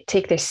they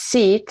take their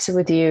seats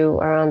with you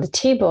around the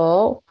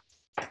table,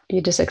 you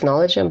just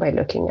acknowledge them by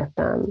looking at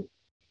them.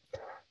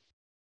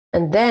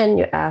 And then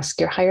you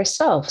ask your higher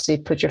self. So you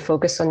put your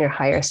focus on your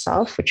higher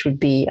self, which would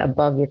be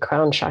above your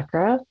crown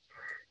chakra,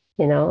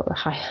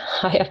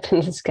 high up in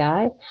the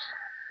sky.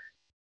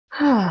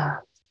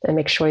 And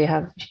make sure you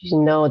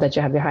know that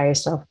you have your higher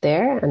self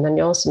there. And then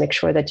you also make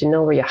sure that you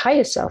know where your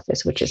highest self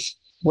is, which is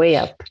way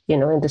up,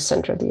 in the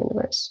center of the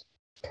universe.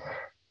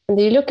 And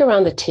then you look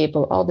around the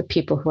table, all the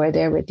people who are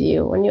there with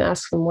you, and you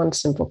ask them one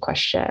simple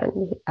question.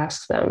 You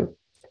ask them,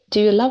 do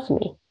you love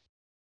me?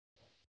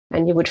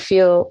 And you would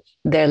feel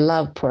their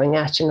love pouring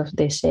at you. And if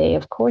they say,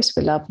 of course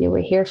we love you,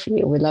 we're here for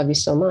you, we love you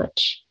so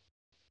much.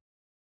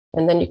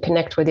 And then you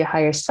connect with your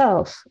higher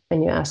self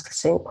and you ask the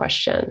same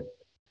question.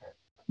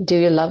 Do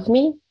you love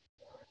me?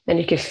 And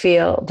you can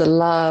feel the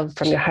love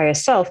from your higher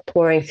self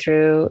pouring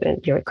through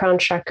your crown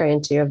chakra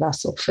into your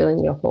vessel,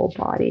 filling your whole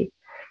body.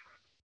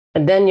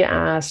 And then you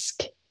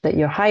ask that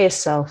your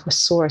highest self, or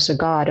source, or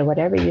God, or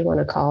whatever you want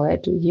to call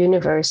it,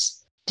 universe,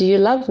 do you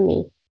love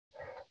me?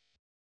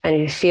 And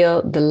you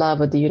feel the love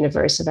of the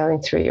universe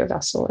flowing through your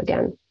vessel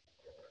again.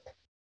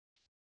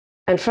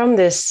 And from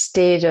this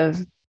state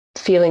of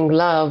feeling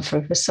love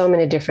from so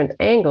many different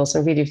angles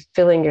and really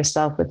filling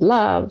yourself with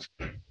love,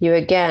 you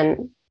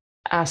again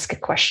ask a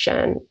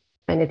question.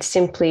 And it's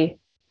simply,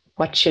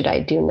 what should I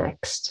do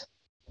next?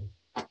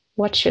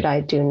 What should I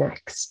do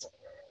next?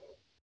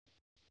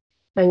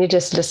 And you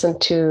just listen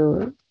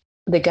to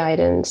the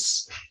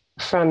guidance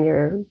from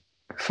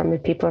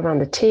the people around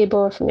the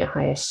table, from your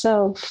highest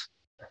self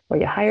or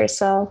your higher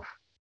self.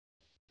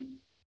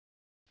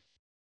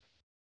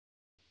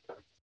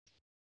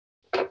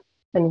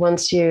 And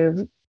once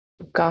you've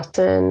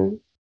gotten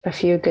a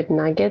few good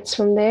nuggets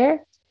from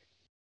there,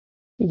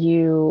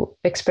 you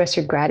express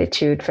your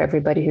gratitude for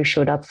everybody who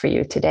showed up for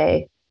you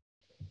today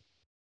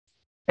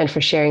and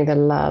for sharing their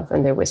love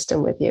and their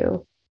wisdom with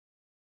you.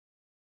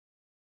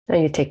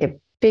 And you take a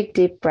big,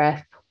 deep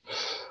breath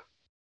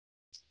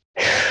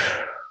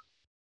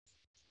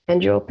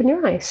and you open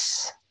your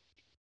eyes.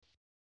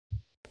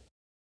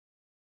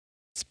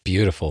 It's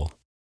beautiful.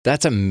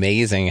 That's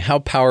amazing. How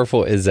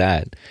powerful is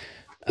that?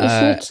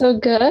 Isn't it so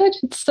good?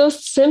 It's so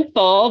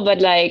simple,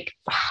 but it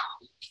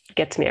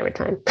gets me every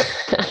time.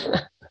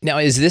 Now,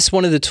 is this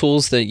one of the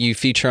tools that you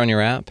feature on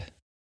your app?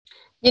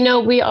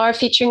 We are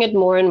featuring it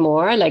more and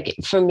more. Like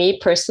for me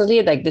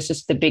personally, like this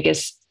is the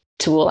biggest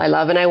tool I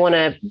love, and I want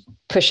to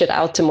push it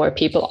out to more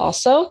people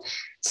also.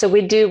 So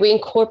we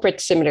incorporate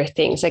similar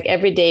things. Like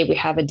every day we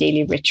have a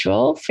daily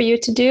ritual for you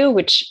to do,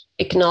 which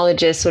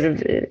acknowledges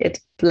it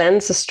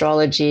blends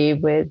astrology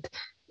with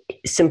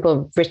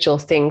simple ritual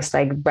things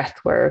like breath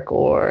work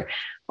or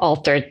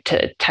altar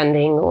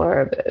tending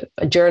or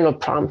journal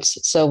prompts.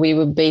 So we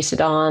would base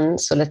it on,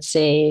 so let's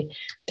say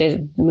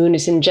the moon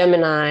is in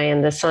Gemini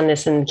and the sun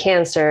is in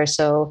Cancer.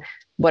 So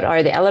what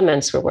are the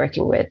elements we're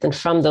working with? And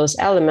from those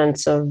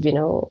elements of,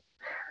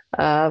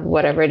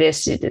 whatever it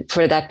is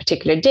for that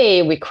particular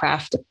day, we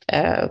craft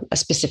a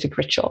specific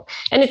ritual.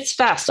 And it's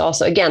fast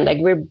also. Again, like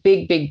we're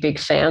big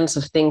fans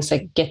of things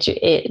that get you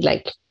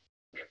like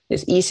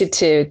it's easy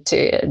to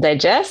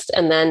digest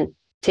and then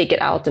take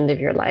it out and live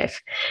your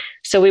life.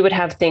 So we would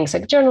have things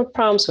like journal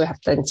prompts. We have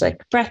things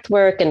like breath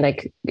work and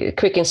like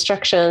quick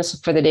instructions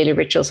for the daily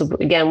rituals. So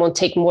again, won't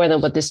take more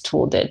than what this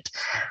tool did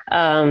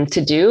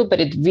to do, but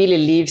it really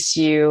leaves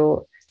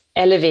you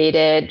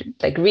elevated,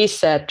 like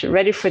reset,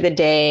 ready for the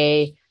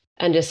day,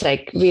 and just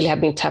like really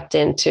have been tapped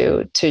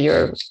into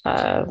your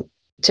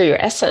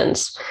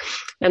essence.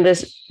 And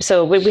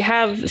so we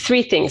have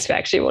three things we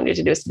actually want you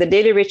to do. So the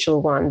daily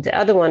ritual one, the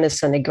other one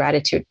is a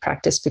gratitude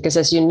practice, because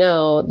as you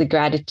know, the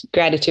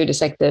gratitude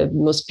is like the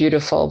most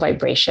beautiful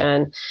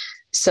vibration.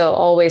 So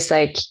always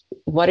like,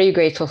 what are you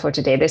grateful for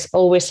today? There's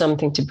always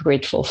something to be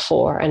grateful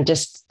for. And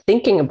just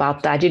thinking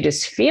about that, you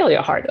just feel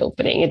your heart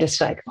opening. It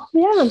is like, oh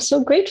yeah, I'm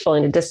so grateful.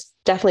 And it just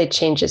definitely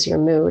changes your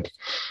mood.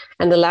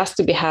 And the last,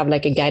 we have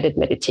like a guided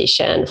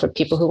meditation for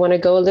people who want to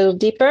go a little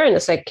deeper. And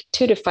it's like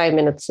 2 to 5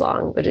 minutes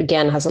long, but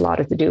again, has a lot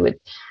to do with,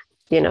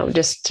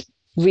 just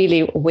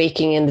really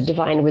waking in the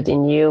divine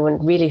within you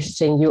and really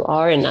saying you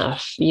are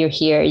enough, you're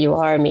here, you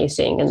are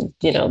amazing. And,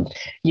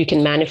 you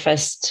can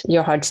manifest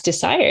your heart's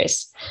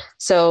desires.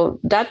 So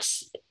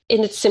that's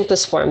in its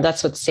simplest form.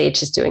 That's what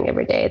Sage is doing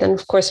every day. Then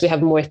of course we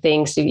have more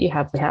things. We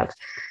have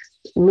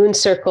moon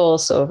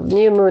circles, so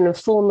new moon and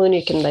full moon,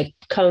 you can like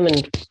come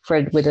and for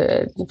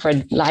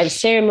a live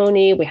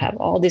ceremony. We have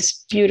all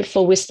these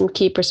beautiful wisdom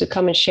keepers who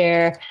come and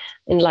share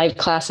in live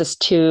classes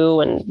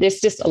too. And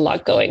there's just a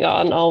lot going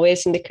on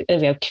always. And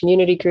we have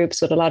community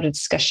groups with a lot of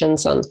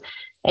discussions on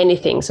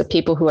anything. So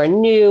people who are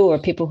new or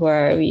people who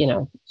are,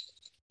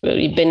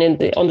 we've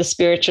been on the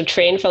spiritual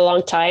train for a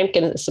long time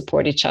can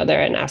support each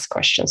other and ask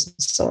questions and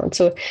so on.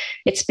 So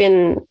it's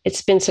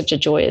been such a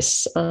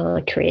joyous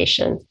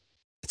creation.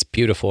 It's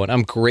beautiful. And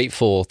I'm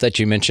grateful that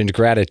you mentioned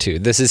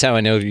gratitude. This is how I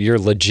know you're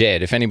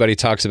legit. If anybody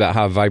talks about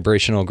how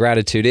vibrational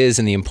gratitude is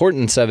and the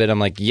importance of it, I'm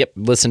like, yep,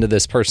 listen to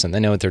this person. They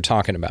know what they're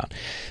talking about.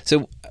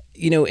 So,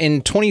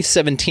 in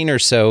 2017 or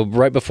so,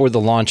 right before the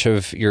launch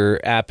of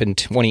your app in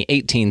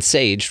 2018,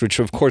 Sage, which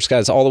of course,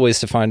 guys, all the ways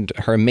to find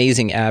her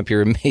amazing app,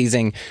 you're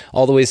amazing,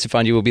 all the ways to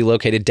find you will be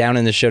located down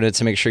in the show notes,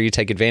 so make sure you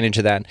take advantage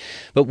of that.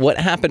 But what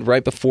happened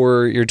right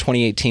before your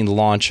 2018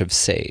 launch of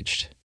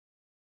Sage?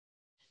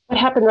 What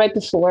happened right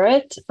before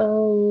it?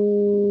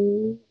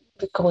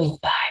 We're going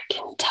back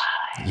in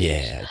time.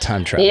 Yeah,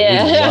 time travel.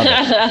 Yeah. We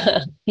love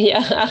it.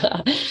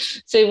 Yeah.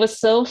 So it was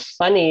so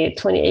funny,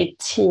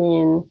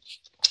 2018.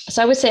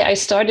 So I would say I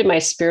started my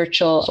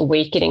spiritual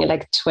awakening in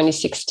like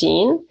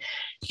 2016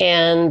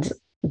 and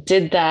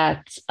did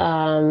that.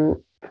 My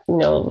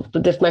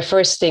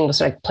first thing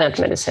was like plant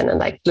medicine and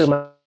like blew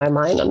my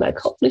mind. I'm like,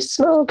 holy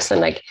smokes.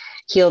 And like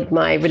healed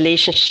my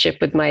relationship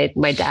with my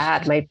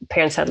dad. My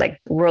parents had like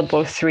World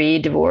War III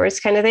divorce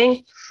kind of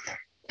thing.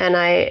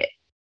 And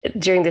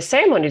during the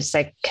ceremony, just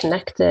like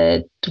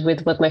connected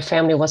with what my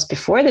family was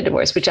before the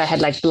divorce, which I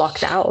had like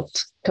blocked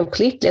out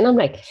completely. And I'm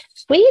like,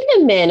 wait a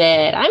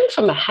minute, I'm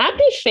from a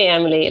happy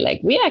family.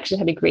 Like we actually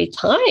had a great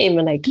time.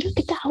 And like, look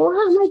at that.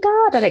 Oh my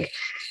God. I like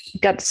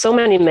got so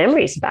many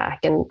memories back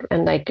and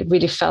like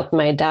really felt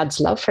my dad's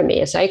love for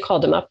me. So I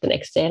called him up the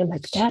next day and I'm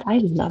like, Dad, I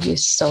love you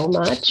so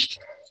much.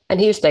 And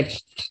he's like,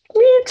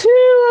 me too.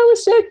 I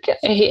was sick.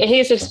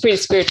 He's a pretty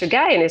spiritual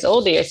guy in his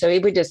old years. So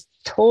we just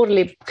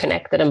totally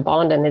connected and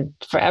bonded, and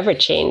it forever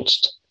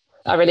changed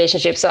our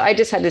relationship. So I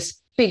just had this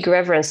big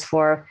reverence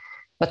for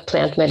what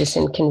plant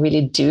medicine can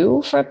really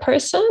do for a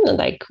person and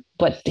like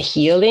what the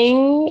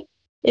healing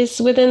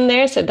is within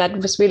there. So that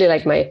was really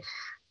like my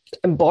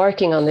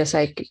embarking on this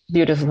like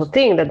beautiful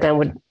thing that then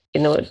would,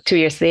 2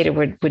 years later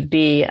would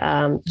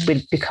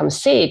become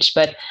Sage.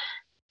 But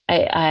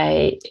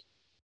I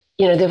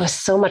there was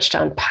so much to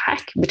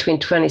unpack between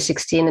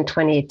 2016 and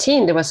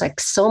 2018. There was like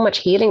so much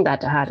healing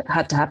that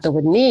had to happen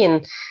with me.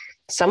 And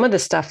some of the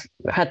stuff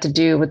had to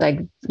do with like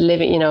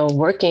living,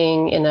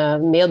 working in a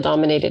male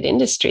dominated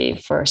industry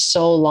for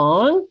so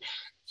long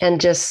and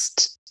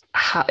just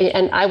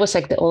and I was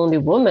like the only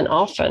woman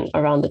often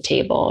around the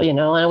table,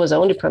 I was the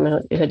only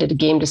person who did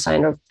game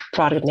design or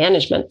product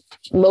management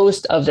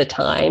most of the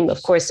time.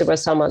 Of course, there were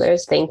some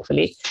others,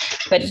 thankfully,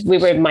 but we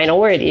were a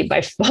minority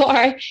by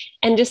far.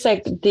 And just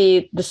like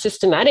the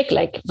systematic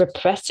like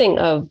repressing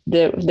of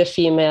the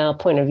female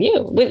point of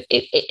view.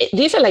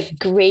 These are like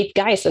great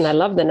guys and I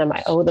love them and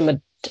I owe them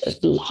a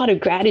a lot of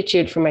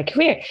gratitude for my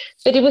career,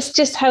 but it was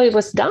just how it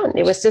was done.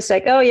 It was just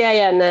like, oh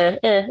yeah, nah,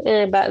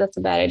 that's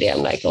a bad idea.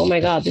 I'm like, oh my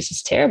God, this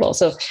is terrible.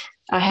 So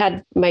I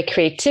had my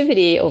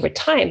creativity over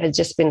time had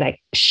just been like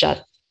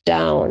shut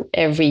down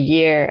every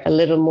year, a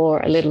little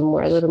more.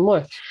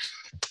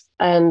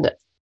 And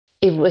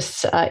it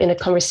was in a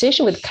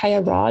conversation with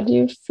Kaya Rod,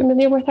 you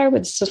familiar with her,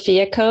 with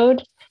Sophia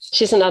Code?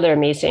 She's another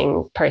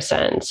amazing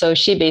person. So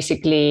she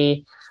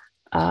basically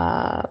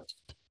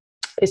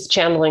is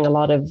channeling a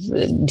lot of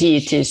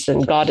deities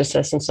and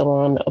goddesses and so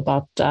on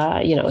about,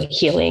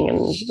 healing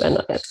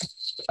and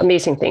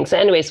amazing things. So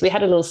anyways, we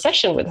had a little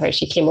session with her.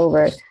 She came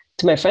over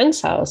to my friend's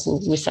house and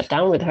we sat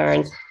down with her,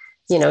 and,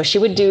 she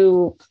would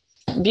do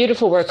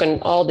beautiful work on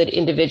all the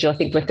individual. I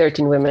think we're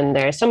 13 women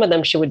there. Some of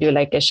them she would do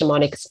like a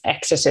shamanic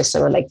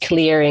exorcism or like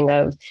clearing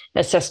of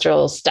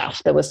ancestral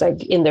stuff that was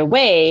like in their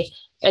way.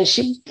 And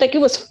she, like,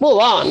 it was full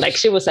on, like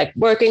she was like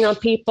working on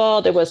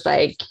people. There was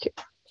like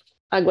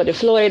agua de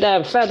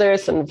Florida,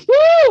 feathers, and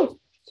woo,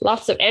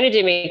 lots of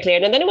energy being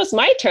cleared. And then it was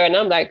my turn.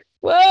 I'm like,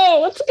 whoa,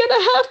 what's going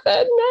to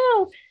happen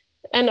now?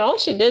 And all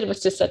she did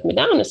was just set me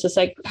down. It's just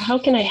like, how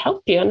can I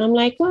help you? And I'm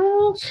like,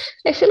 well,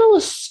 I feel a little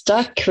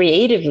stuck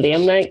creatively.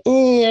 I'm like,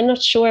 I'm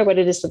not sure what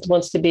it is that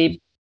wants to be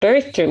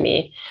birthed through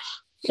me.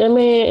 I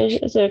mean,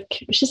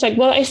 she's like,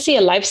 well, I see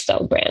a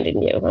lifestyle brand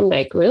in you. I'm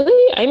like,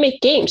 really? I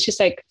make games. She's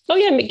like, oh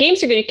yeah,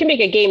 games are good. You can make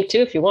a game too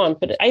if you want,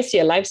 but I see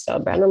a lifestyle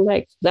brand. I'm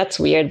like, that's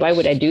weird. Why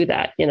would I do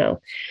that?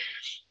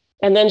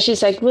 And then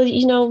she's like,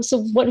 well, so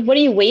what are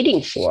you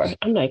waiting for?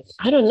 I'm like,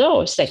 I don't know.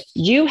 It's like,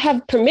 you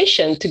have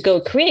permission to go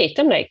create.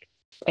 I'm like,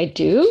 I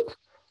do.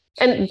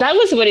 And that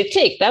was what it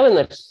takes. That when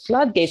the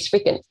floodgates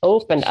freaking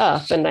opened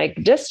up, and like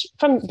just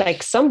from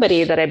like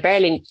somebody that I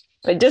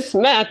just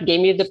met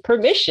gave me the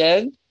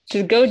permission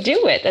to go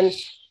do it. And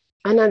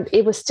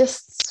it was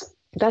just,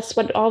 that's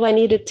what all I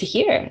needed to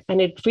hear. And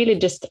it really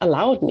just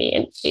allowed me.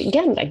 And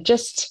again, like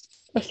just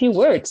a few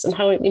words and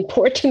how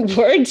important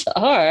words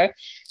are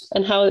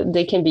and how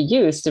they can be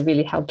used to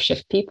really help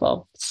shift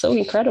people. So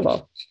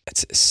incredible.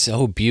 It's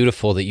so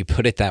beautiful that you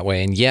put it that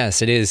way. And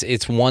yes, it is.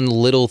 It's one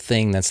little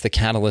thing that's the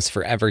catalyst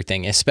for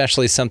everything,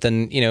 especially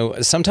something,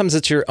 sometimes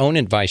it's your own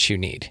advice you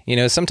need.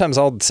 Sometimes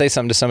I'll say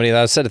something to somebody that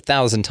I've said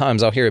 1,000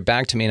 times. I'll hear it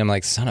back to me and I'm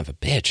like, son of a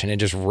bitch. And it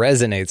just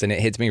resonates and it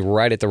hits me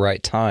right at the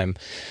right time.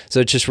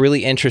 So it's just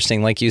really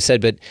interesting, like you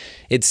said, but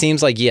it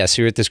seems like, yes,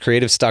 you're at this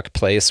creative stuck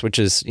place, which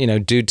is,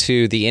 due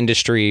to the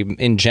industry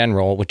in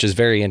general, which is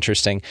very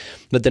interesting.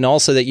 But then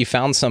also that you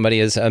found somebody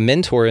as a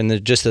mentor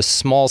in just a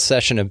small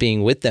session of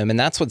being with them. And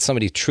that's what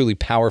somebody truly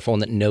powerful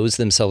and that knows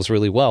themselves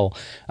really well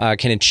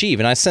can achieve.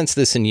 And I sense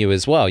this in you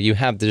as well. You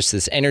have just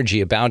this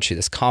energy about you,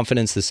 this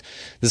confidence,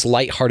 this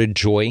lighthearted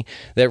joy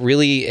that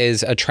really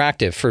is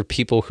attractive for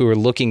people who are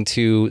looking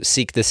to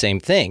seek the same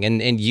thing.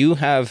 And you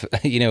have,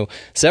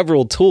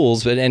 several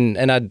tools,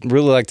 and I'd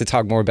really like to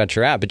talk more about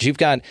your app, but you've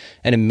got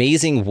an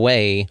amazing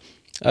way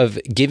of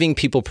giving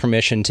people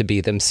permission to be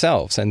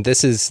themselves. And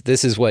this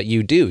is what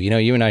you do.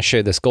 You and I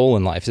share this goal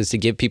in life, is to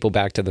give people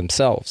back to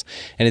themselves.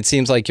 And it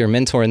seems like your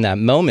mentor in that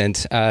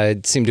moment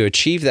seemed to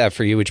achieve that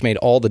for you, which made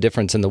all the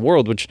difference in the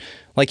world, which,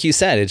 like you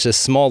said, it's just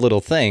a small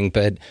little thing,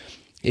 but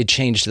it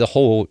changed the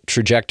whole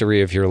trajectory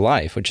of your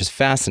life, which is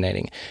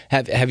fascinating.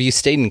 Have you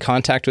stayed in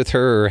contact with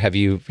her, or have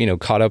you,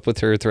 caught up with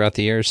her throughout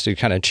the years to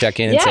kind of check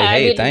in and say,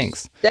 hey,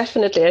 thanks?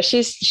 Definitely.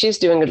 She's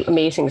doing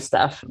amazing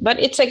stuff. But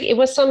it's like,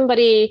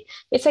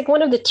 it's like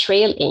one of the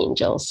trail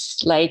angels,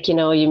 like,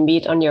 you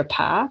meet on your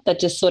path that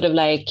just sort of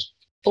like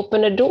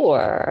open a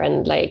door.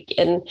 And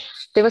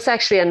there was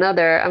actually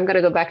another, I'm going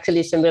to go back to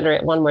Lisa Miller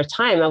one more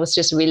time. I was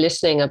just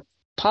re-listening a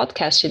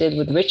podcast she did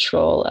with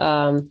Ritual.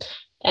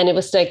 And it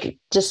was like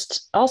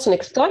just also a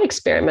thought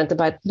experiment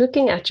about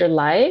looking at your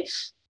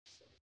life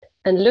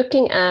and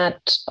looking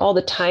at all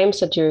the times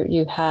that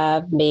you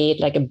have made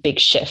like a big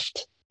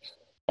shift,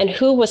 and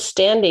who was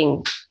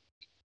standing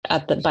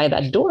by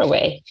that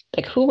doorway.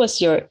 Like, who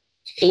was your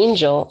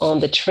angel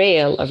on the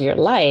trail of your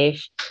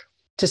life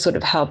to sort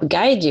of help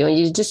guide you? And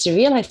you just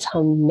realize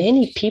how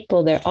many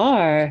people there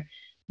are,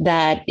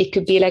 that it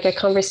could be like a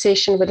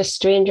conversation with a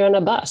stranger on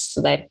a bus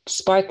that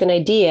sparked an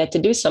idea to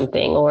do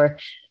something, or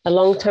a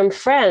long-term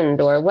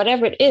friend, or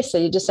whatever it is. So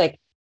you're just like,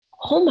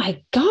 oh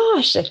my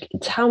gosh, like,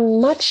 it's how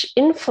much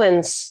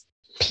influence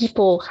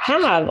people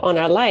have on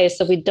our lives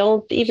that we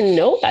don't even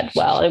know that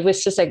well. It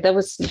was just like, that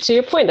was, to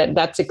your point,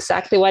 that's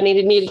exactly what I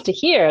needed to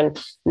hear. And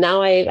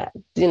now I,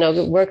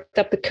 worked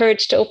up the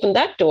courage to open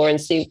that door and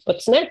see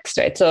what's next,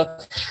 right? So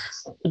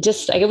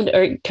I would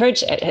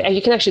encourage, and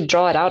you can actually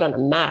draw it out on a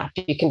map.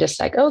 You can just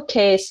like,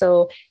 okay,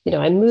 so,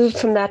 I moved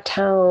from that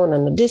town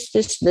and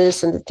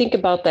this, and think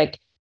about like,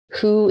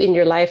 who in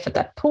your life at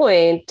that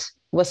point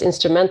was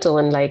instrumental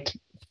in like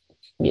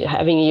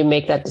having you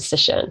make that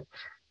decision,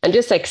 and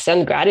just like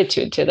send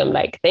gratitude to them.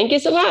 Like, thank you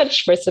so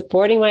much for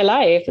supporting my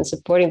life and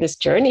supporting this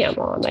journey I'm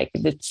on. Like,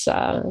 it's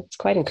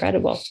quite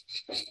incredible.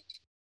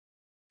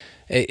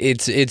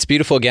 It's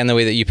beautiful, again, the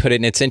way that you put it.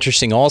 And it's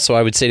interesting also,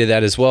 I would say to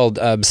that as well,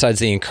 besides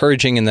the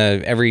encouraging and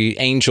the every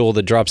angel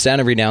that drops down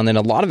every now and then,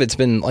 a lot of it's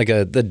been like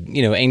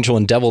the angel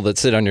and devil that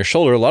sit on your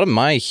shoulder. A lot of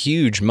my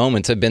huge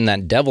moments have been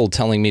that devil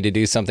telling me to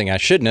do something I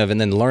shouldn't have,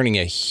 and then learning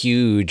a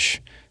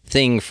huge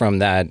thing from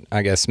that,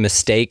 I guess,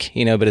 mistake,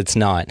 but it's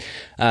not.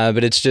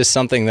 But it's just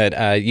something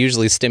that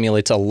usually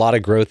stimulates a lot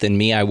of growth in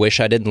me. I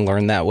wish I didn't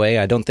learn that way.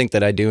 I don't think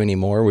that I do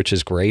anymore, which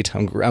is great.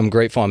 I'm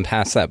grateful I'm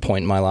past that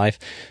point in my life.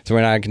 So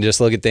when I can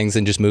just look at things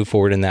and just move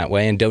forward in that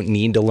way and don't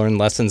need to learn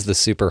lessons the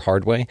super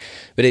hard way.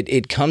 But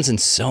it comes in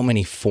so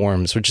many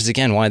forms, which is,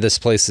 again, why this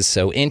place is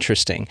so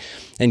interesting.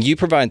 And you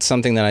provide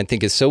something that I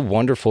think is so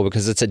wonderful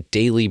because it's a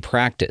daily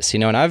practice,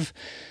 and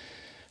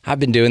I've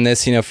been doing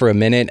this, for a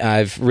minute.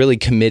 I've really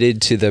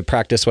committed to the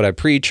practice what I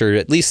preach, or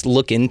at least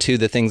look into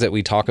the things that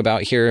we talk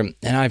about here.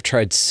 And I've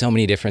tried so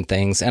many different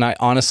things, and I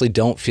honestly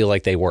don't feel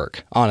like they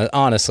work.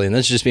 Honestly, and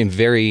this is just being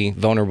very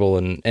vulnerable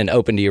and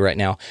open to you right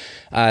now.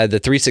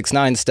 The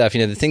 3-6-9 stuff,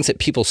 the things that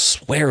people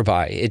swear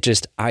by, it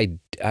just, I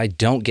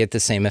don't get the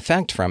same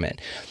effect from it.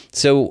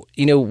 So,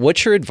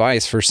 what's your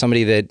advice for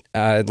somebody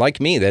that, like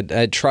me,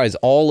 that tries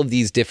all of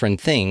these different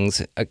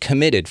things,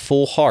 committed,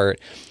 full heart,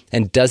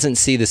 and doesn't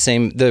see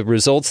the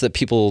results that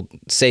people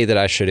say that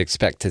I should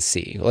expect to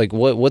see? Like,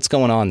 what's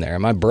going on there?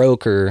 Am I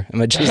broke, or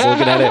am I just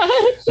looking at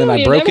it? Am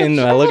I broken?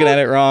 Am I looking at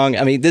it wrong?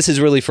 I mean, this is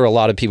really for a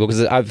lot of people,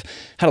 because I've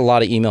had a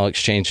lot of email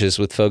exchanges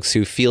with folks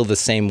who feel the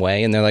same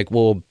way, and they're like,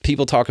 well,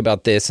 people talk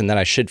about this and then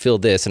I should feel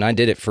this, and I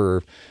did it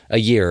for a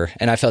year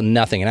and I felt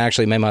nothing, and it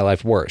actually made my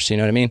life worse. You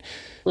know what I mean?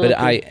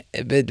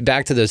 Mm-hmm. But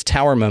back to those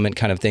tower moment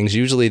kind of things,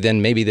 usually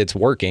then maybe that's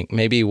working.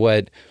 Maybe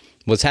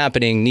what's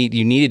happening,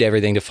 you needed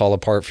everything to fall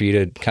apart for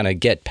you to kind of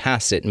get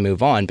past it and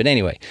move on. But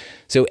anyway,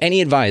 so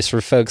any advice for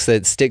folks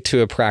that stick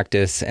to a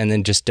practice and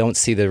then just don't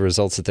see the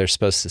results that they're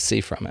supposed to see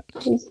from it?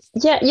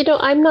 Yeah,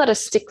 I'm not a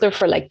stickler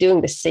for like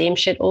doing the same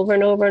shit over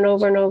and over and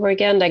over and over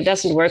again. Like,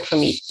 doesn't work for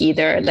me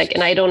either. Like,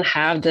 and I don't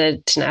have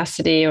the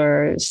tenacity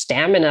or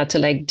stamina to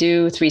like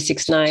do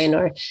 3-6-9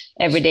 or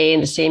every day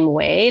in the same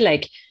way.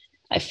 Like,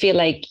 I feel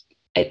like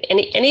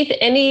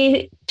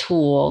any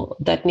tool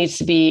that needs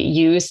to be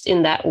used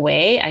in that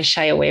way, I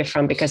shy away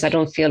from, because I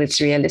don't feel it's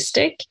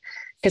realistic.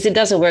 Because it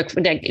doesn't work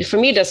for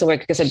me. It doesn't work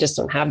because I just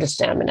don't have the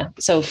stamina.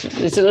 So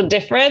it's a little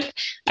different.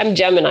 I'm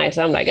Gemini,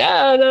 so I'm like,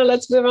 oh no,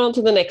 let's move on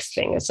to the next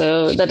thing.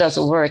 So that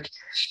doesn't work.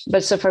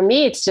 But so for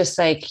me, it's just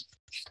like,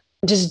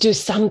 just do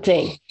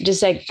something.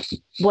 Just like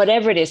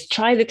whatever it is,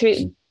 try the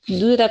 3.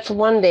 Do that for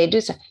one day.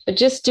 But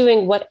just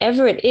doing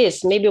whatever it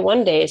is. Maybe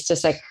one day it's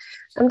just like,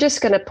 I'm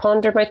just going to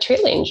ponder my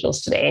trail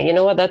angels today. You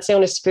know what? That's the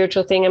only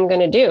spiritual thing I'm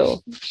going to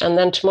do. And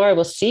then tomorrow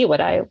we'll see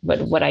what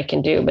I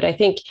can do. But I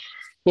think,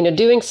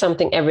 doing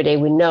something every day,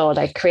 we know,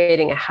 like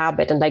creating a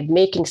habit and like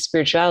making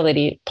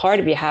spirituality part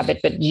of your habit,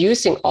 but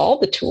using all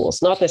the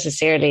tools, not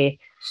necessarily,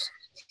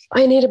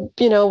 I need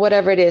to,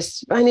 whatever it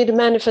is, I need to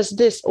manifest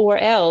this or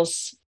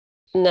else.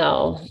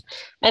 No.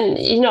 And,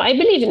 I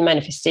believe in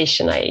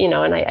manifestation.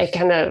 I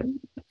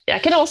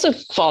can also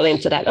fall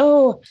into that.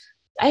 Oh,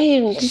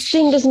 this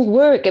thing doesn't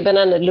work. And then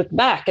I look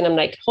back and I'm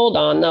like, hold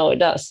on, no, it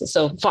does.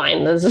 So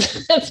fine,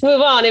 let's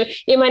move on.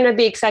 It might not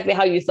be exactly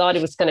how you thought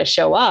it was going to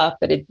show up,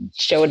 but it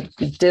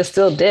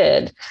still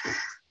did.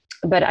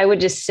 But I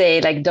would just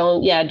say, like,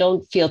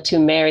 don't feel too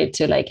married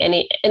to like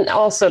any, and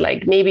also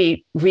like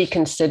maybe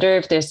reconsider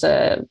if there's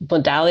a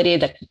modality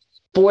that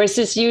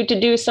forces you to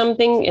do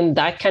something in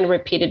that kind of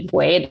repeated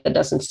way that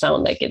doesn't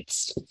sound like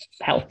it's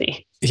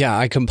healthy. Yeah,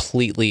 I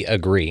completely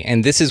agree.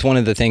 And this is one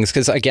of the things,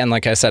 because again,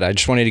 like I said, I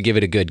just wanted to give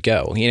it a good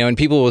go, and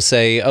people will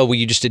say, oh, well,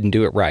 you just didn't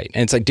do it right.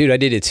 And it's like, dude, I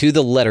did it to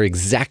the letter,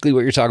 exactly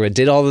what you're talking about,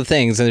 did all the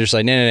things. And they're just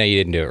like, no, you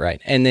didn't do it right.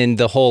 And then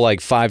the whole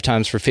like 5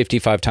 times for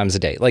 55 times a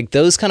day, like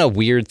those kind of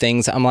weird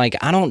things. I'm like,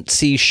 I don't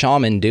see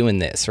shaman doing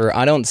this, or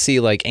I don't see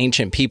like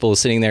ancient people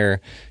sitting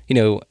there,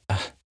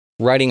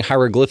 writing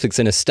hieroglyphics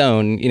in a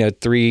stone,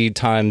 3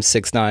 times,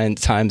 6, 9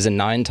 times, and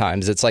 9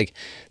 times. It's like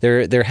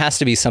there has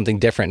to be something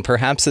different.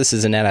 Perhaps this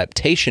is an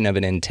adaptation of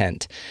an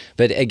intent.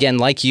 But again,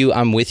 like you,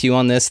 I'm with you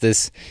on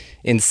this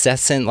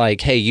incessant,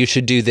 like, hey, you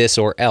should do this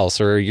or else,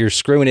 or you're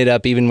screwing it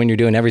up even when you're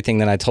doing everything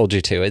that I told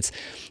you to. It's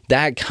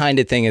that kind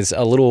of thing is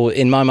a little,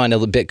 in my mind, a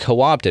little bit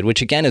co-opted,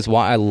 which again is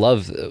why I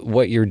love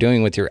what you're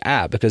doing with your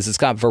app, because it's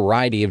got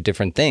variety of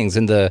different things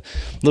and the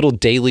little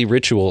daily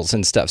rituals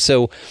and stuff.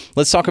 So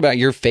let's talk about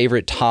your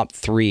favorite top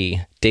 3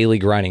 daily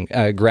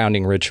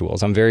grounding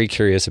rituals. I'm very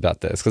curious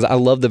about this because I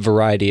love the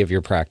variety of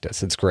your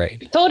practice. It's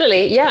great.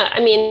 Totally. Yeah.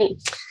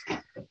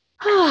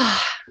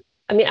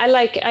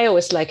 I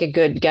always like a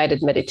good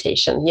guided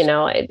meditation,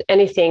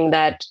 anything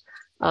that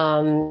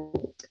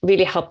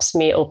really helps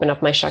me open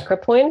up my chakra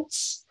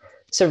points.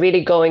 So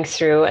really going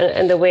through,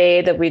 and the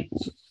way that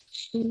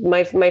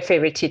my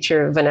favorite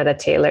teacher, Vanetta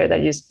Taylor,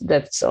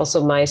 that's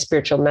also my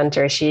spiritual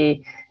mentor.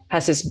 She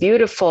has this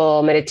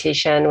beautiful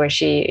meditation where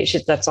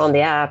that's on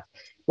the app,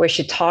 where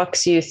she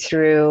talks you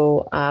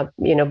through,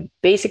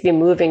 basically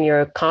moving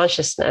your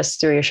consciousness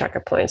through your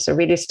chakra points. So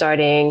really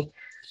starting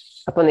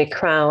up on the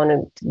crown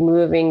and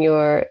moving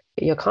your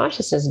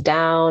consciousness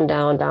down,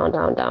 down, down,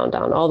 down, down,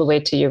 down, all the way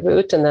to your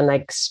root, and then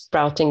like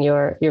sprouting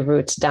your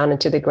roots down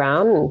into the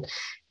ground and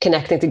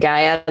connecting to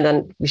Gaia. And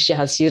then she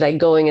has you like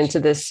going into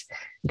this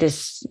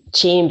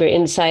chamber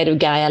inside of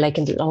Gaia, like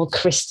into all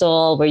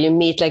crystal, where you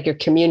meet like your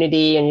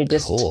community and you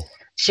just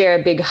share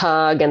a big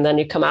hug, and then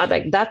you come out.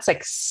 Like that's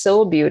like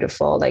so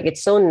beautiful. Like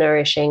it's so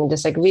nourishing,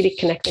 just like really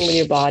connecting with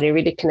your body,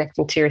 really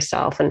connecting to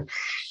yourself, and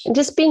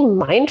just being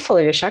mindful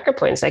of your chakra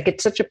points. Like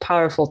it's such a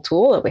powerful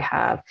tool that we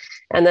have.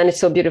 And then it's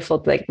so beautiful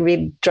to like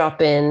really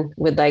drop in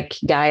with like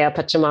Gaia,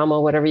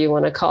 Pachamama, whatever you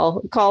want to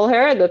call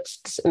her.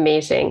 That's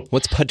amazing.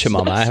 What's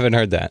Pachamama? I haven't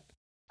heard that.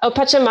 Oh,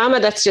 Pachamama,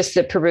 that's just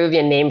the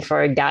Peruvian name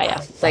for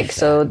Gaia. Like,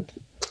 so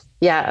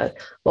yeah.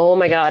 Oh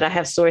my God, I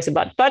have stories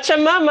about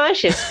Pachamama.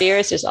 She's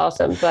fierce, she's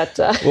awesome. But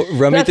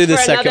run me through the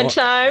second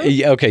time.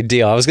 Yeah, okay,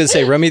 deal. I was going to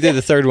say, run me through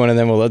the third one, and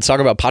then let's talk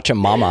about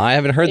Pachamama. I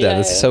haven't heard that.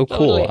 That's so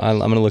cool. Totally. I'm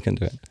going to look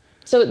into it.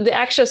 So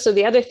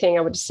the other thing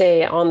I would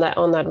say on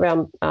that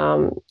realm,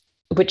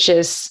 which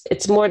is,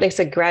 it's more like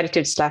a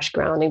gratitude /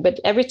 grounding. But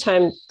every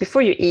time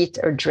before you eat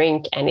or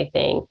drink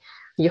anything,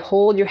 you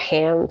hold your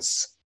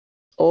hands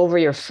over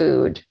your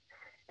food,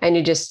 and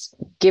you just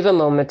give a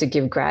moment to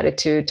give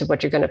gratitude to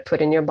what you're going to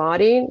put in your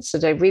body. So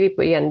that really,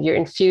 again, you're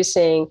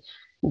infusing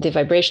the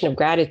vibration of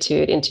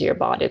gratitude into your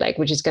body, like,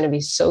 which is going to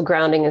be so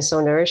grounding and so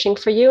nourishing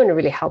for you, and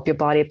really help your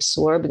body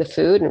absorb the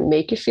food and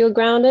make you feel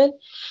grounded.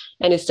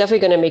 And it's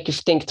definitely going to make you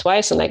think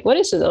twice and like, what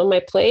is this on my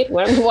plate?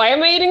 Why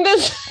am I eating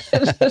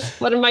this?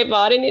 What my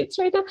body needs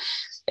right now?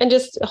 And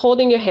just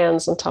holding your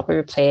hands on top of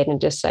your plate and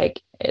just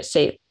like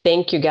say,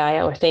 thank you,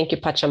 Gaia, or thank you,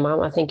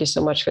 Pachamama. Thank you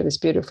so much for this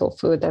beautiful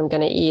food that I'm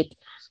going to eat.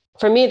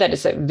 For me, that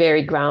is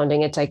very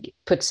grounding. It's like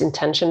puts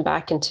intention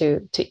back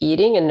into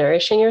eating and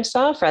nourishing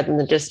yourself, rather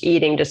than just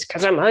eating just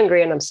because I'm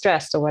hungry and I'm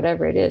stressed or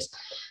whatever it is.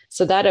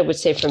 So that, I would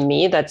say, for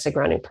me, that's a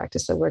grounding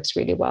practice that works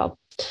really well.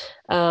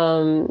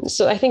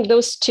 So I think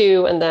those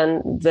two, and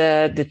then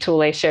the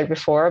tool I shared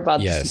before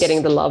about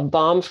getting the love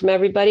bomb from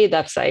everybody,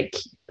 that's like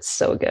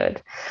so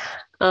good.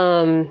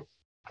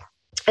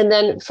 And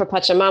then for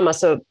Pachamama,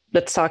 so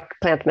let's talk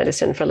plant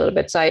medicine for a little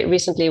bit. So I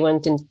recently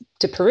went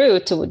to Peru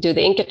to do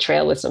the Inca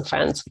Trail with some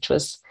friends, which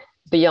was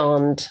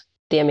beyond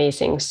the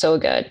amazing, so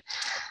good.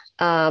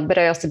 But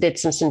I also did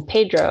some San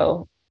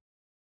Pedro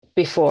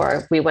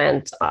before we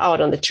went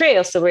out on the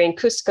trail. So we're in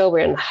Cusco, we're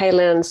in the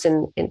highlands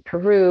in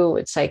Peru.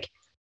 It's like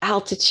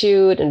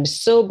altitude and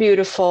so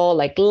beautiful,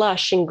 like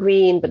lush and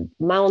green, but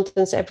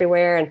mountains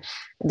everywhere. And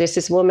there's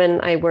this woman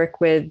I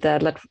work with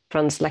that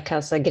runs La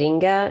Casa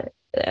Gringa.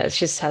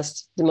 She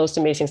has the most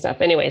amazing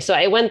stuff. Anyway, so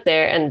I went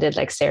there and did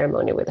like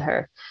ceremony with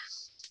her.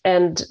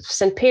 And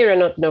San Pedro, I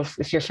don't know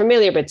if you're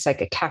familiar, but it's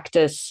like a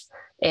cactus,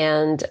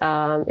 and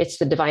it's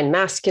the divine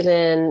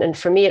masculine. And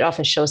for me, it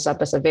often shows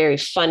up as a very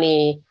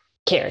funny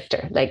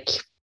character. Like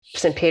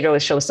San Pedro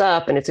shows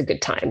up and it's a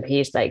good time.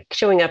 He's like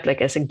showing up like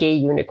as a gay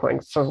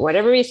unicorn for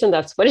whatever reason.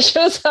 That's what it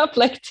shows up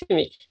like to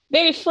me.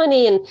 Very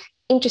funny and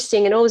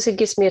interesting, and always it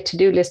gives me a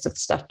to-do list of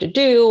stuff to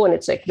do, and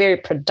it's like very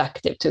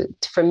productive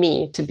for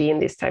me to be in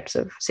these types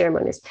of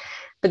ceremonies.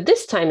 But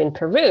this time in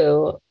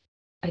Peru,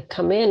 I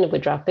come in, we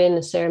drop in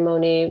a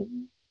ceremony,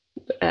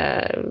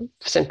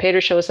 San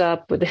Pedro shows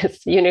up with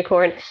this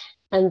unicorn,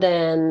 and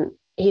then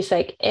he's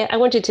like, I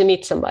want you to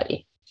meet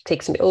somebody.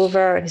 Takes me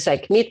over, he's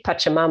like, meet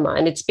Pachamama,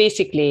 and it's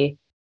basically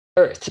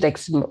Earth, like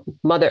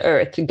Mother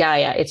Earth,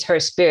 Gaia, it's her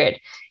spirit.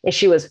 And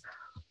she was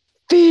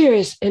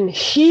fierce and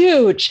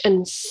huge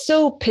and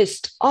so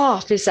pissed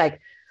off. He's like,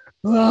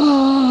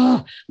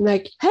 oh, I'm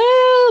like,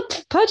 help,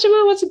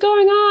 Pachamama, what's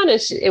going on?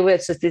 And it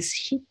was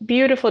this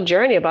beautiful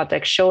journey about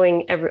like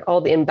showing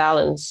all the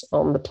imbalance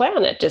on the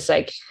planet. Just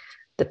like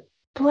the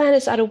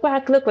planet's out of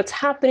whack. Look what's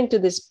happening to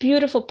this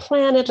beautiful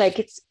planet.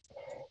 Like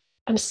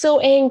I'm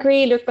so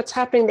angry. Look what's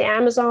happening in the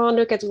Amazon.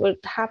 Look at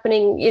what's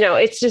happening.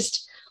 It's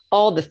just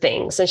all the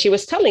things. And she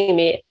was telling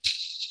me,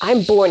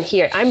 I'm born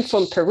here. I'm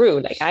from Peru.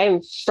 Like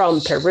I'm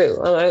from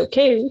Peru. I'm like,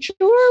 okay, sure,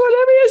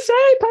 whatever you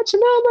say,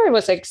 Pachamama. It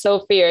was like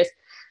so fierce.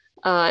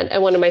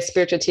 And one of my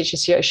spiritual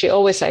teachers here, she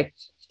always like,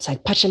 it's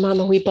like,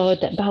 Pachamama, we bow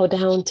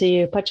down to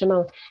you,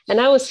 Pachamama. And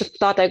I always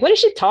thought like, what is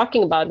she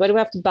talking about? Why do we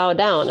have to bow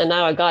down? And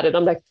now I got it.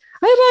 I'm like,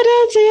 I bow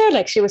down to you.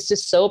 Like she was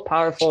just so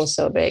powerful and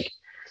so big.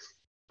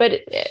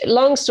 But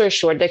long story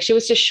short, like she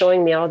was just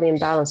showing me all the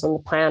imbalance on the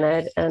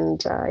planet, and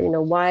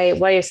why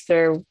is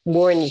there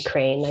war in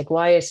Ukraine? Like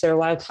why is there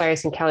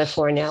wildfires in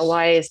California?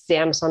 Why is the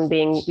Amazon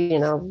being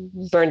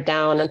burnt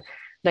down? And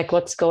like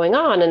what's going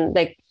on? And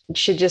like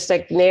she just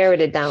like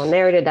narrowed it down.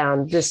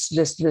 This,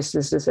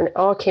 and it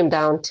all came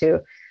down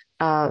to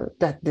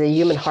that the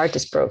human heart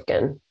is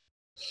broken.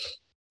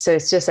 So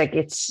it's just like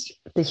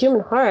the human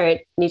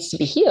heart needs to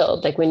be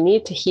healed. Like we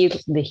need to heal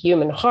the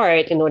human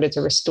heart in order to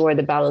restore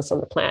the balance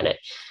on the planet.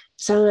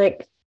 So I'm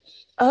like,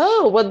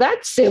 oh, well,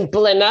 that's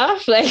simple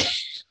enough. Like,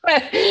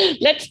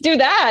 let's do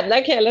that.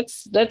 Like, yeah,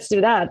 let's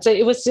do that. So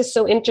it was just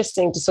so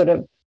interesting to sort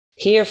of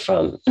hear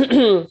from,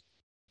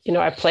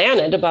 our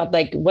planet about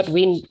like what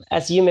we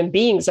as human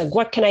beings, like,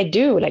 what can I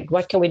do? Like,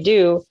 what can we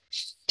do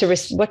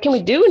what can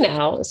we do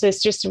now? So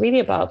it's just really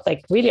about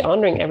like really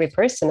honoring every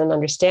person and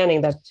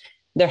understanding that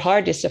their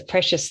heart is a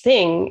precious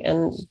thing,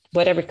 and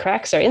whatever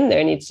cracks are in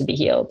there needs to be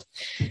healed.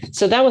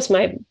 So that was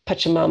my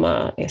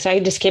Pachamama. So I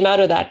just came out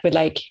of that with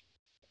like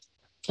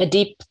a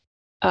deep,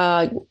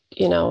 awe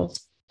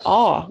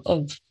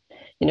of,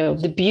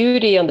 the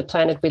beauty on the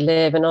planet we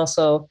live, and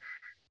also,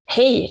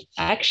 hey,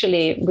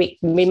 actually,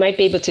 we might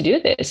be able to do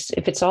this.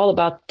 If it's all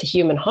about the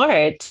human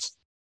heart,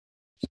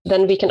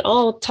 then we can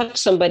all touch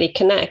somebody,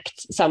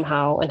 connect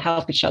somehow, and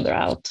help each other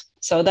out.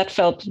 So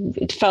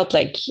it felt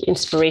like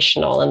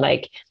inspirational, and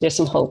like there's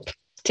some hope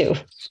too.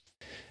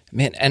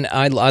 Man, and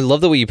I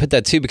love the way you put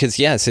that too, because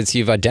yes,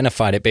 you've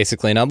identified it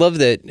basically. And I love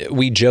that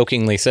we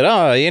jokingly said,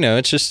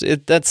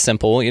 that's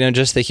simple,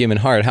 just the human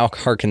heart. How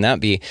hard can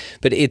that be?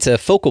 But it's a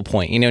focal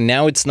point.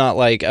 Now it's not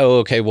like, oh,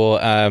 okay, well,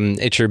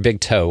 it's your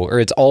big toe, or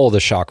it's all the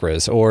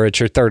chakras, or it's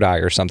your third eye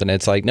or something.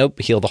 It's like, nope,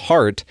 heal the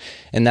heart.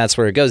 And that's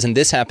where it goes. And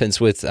this happens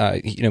with,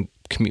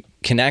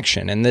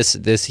 connection. And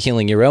this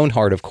healing your own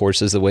heart, of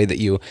course, is the way that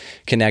you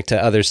connect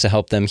to others to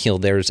help them heal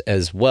theirs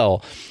as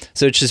well.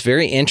 So it's just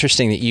very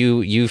interesting that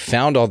you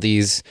found all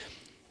these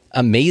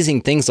amazing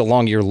things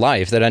along your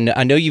life that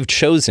I know you've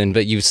chosen,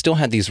 but you've still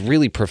had these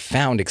really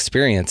profound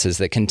experiences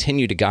that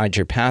continue to guide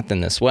your path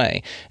in this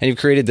way. And you've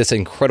created this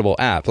incredible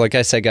app. Like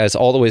I said, guys,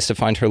 all the ways to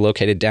find her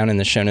located down in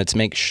the show notes.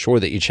 Make sure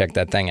that you check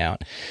that thing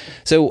out.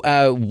 So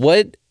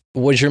what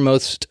was your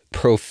most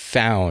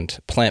profound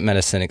plant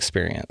medicine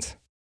experience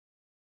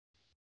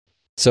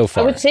so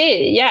far? I would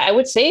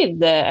say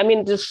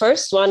the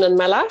first one and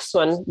my last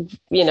one,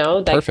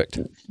 perfect.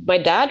 My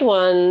dad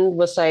one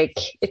was like,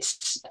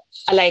 it's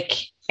like,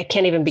 I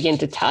can't even begin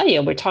to tell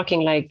you. We're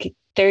talking like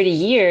 30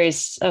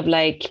 years of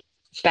like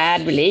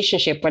bad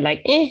relationship where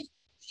like,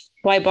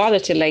 why bother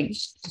to like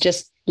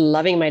just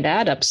loving my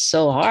dad up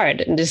so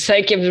hard? And just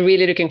like, I'm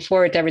really looking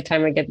forward to every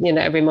time I get,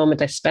 every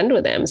moment I spend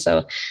with him.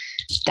 So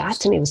that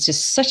to me was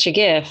just such a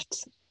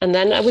gift. And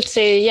then I would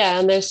say,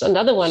 and there's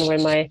another one where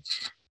my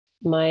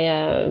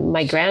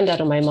granddad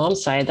on my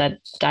mom's side that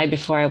died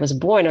before I was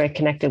born, or I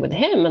connected with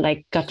him and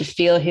I got to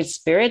feel his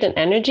spirit and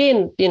energy.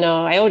 And,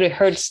 I already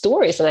heard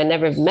stories and I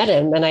never met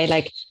him. And I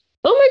like,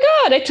 oh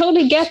my God, I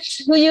totally get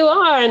who you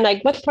are. And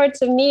like, what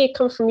parts of me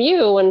come from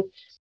you? And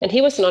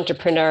he was an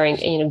entrepreneur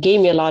and, gave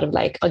me a lot of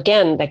like,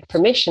 again, like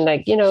permission,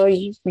 like,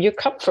 you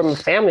come from a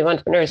family of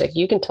entrepreneurs, like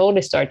you can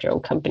totally start your own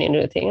company and do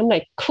a thing. I'm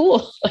like,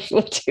 cool, I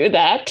will do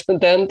that.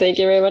 And then thank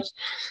you very much.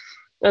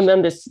 And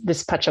then this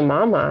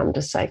Pachamama, I'm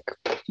just like,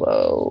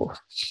 whoa,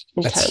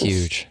 intense. That's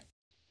huge.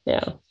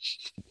 Yeah.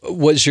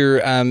 Was your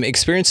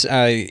experience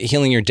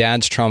healing your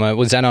dad's trauma,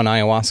 was that on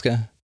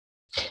ayahuasca?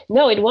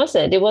 No, it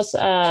wasn't. It was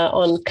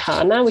on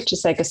Kana, which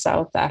is like a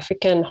South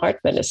African heart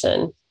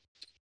medicine.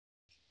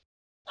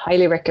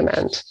 Highly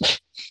recommend.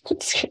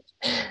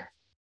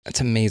 That's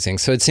amazing.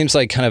 So it seems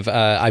like kind of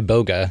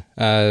iboga.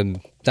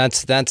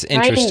 That's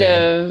interesting. Kind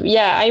of,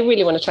 yeah. I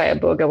really want to try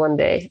iboga one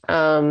day.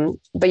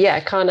 But yeah,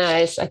 Kana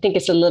I think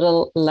it's a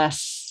little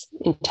less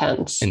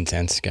intense.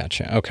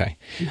 Gotcha. Okay.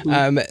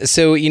 Mm-hmm.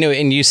 So,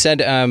 and you said,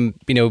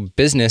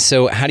 business.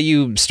 So how do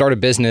you start a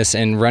business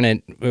and run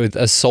it with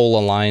a soul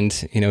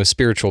aligned,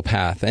 spiritual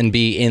path and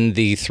be in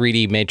the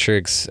 3D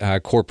matrix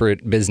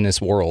corporate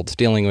business world,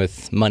 dealing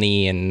with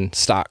money and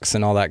stocks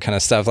and all that kind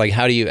of stuff? Like,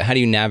 how do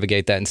you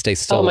navigate that and stay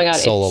soul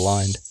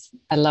aligned?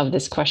 I love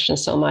this question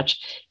so much.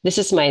 This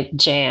is my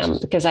jam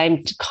because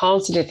I'm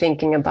constantly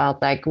thinking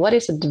about like, what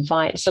is a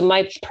divine? So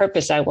my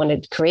purpose, I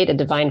wanted to create a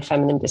divine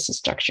feminine business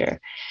structure.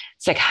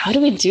 It's like, how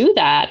do we do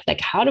that? Like,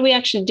 how do we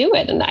actually do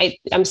it? And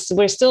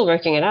we're still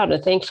working it out.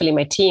 And thankfully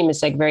my team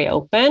is like very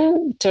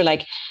open to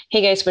like,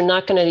 hey guys, we're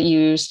not going to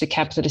use the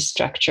capitalist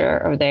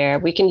structure over there.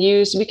 We can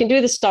do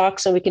the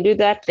stocks and we can do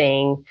that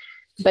thing.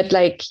 But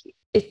like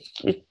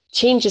it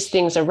changes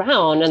things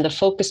around and the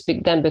focus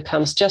then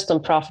becomes just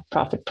on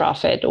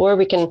profit, or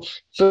we can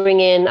bring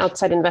in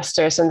outside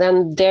investors and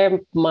then their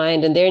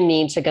mind and their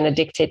needs are going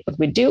to dictate what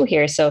we do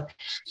here. So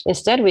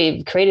instead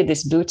we've created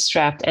this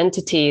bootstrapped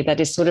entity that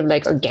is sort of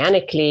like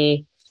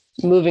organically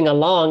moving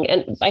along.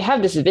 And I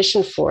have this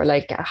vision for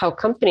like how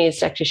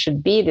companies actually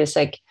should be this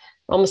like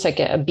almost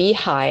like a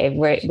beehive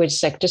which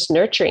is like just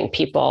nurturing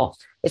people.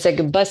 It's like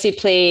a buzzy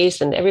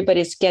place and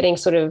everybody's getting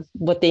sort of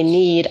what they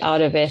need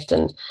out of it.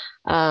 And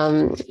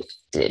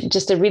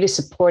just a really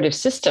supportive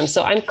system.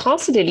 So I'm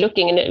constantly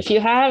looking, and if you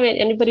have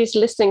anybody's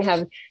listening,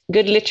 have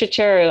good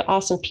literature or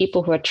awesome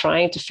people who are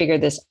trying to figure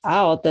this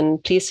out, then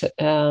please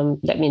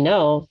let me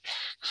know.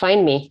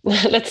 Find me.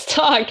 Let's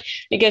talk,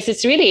 because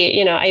it's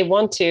really, I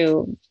want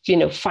to,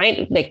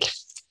 find like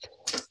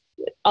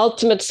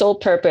ultimate soul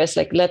purpose.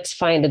 Like, let's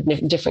find a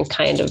different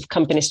kind of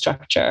company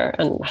structure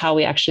and how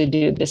we actually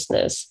do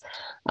business,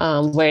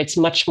 where it's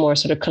much more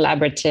sort of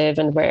collaborative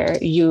and where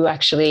you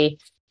actually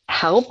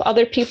help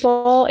other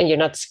people and you're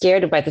not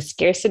scared by the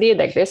scarcity.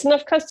 Like, there's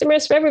enough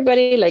customers for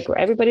everybody, like where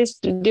everybody's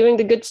doing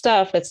the good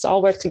stuff. Let's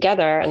all work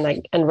together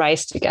and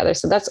rise together.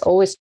 So that's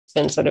always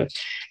been sort of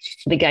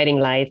the guiding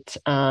light.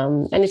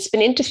 And it's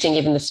been interesting,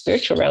 even the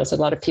spiritual realms, a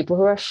lot of people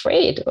who are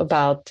afraid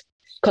about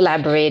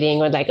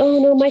collaborating, or like,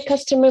 oh no, my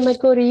customer might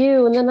go to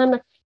you, and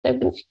then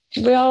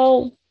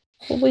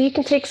well, you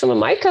can take some of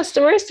my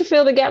customers to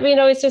fill the gap.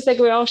 It's just like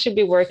we all should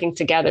be working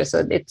together.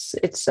 So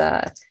it's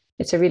a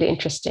really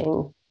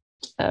interesting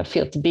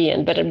field to be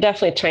in. But I'm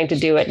definitely trying to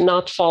do it,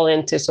 not fall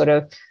into sort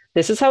of,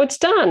 this is how it's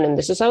done and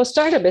this is how a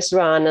startup is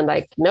run, and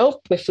like,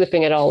 nope, we're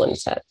flipping it all on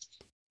its head.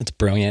 It's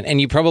brilliant.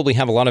 And you probably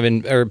have a lot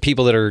of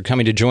people that are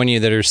coming to join you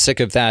that are sick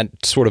of that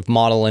sort of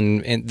model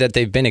and that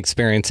they've been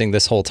experiencing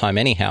this whole time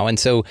anyhow. And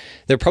so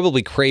they're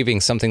probably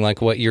craving something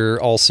like what you're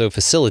also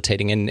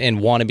facilitating and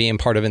want to be a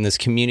part of in this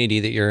community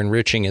that you're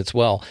enriching as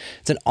well.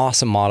 It's an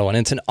awesome model and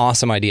it's an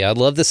awesome idea. I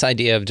love this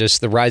idea of just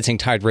the rising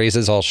tide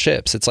raises all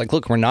ships. It's like,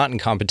 look, we're not in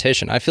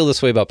competition. I feel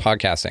this way about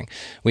podcasting.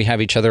 We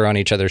have each other on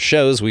each other's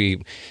shows.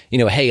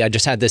 Hey, I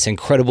just had this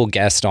incredible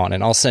guest on,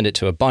 and I'll send it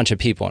to a bunch of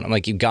people. And I'm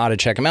like, you got to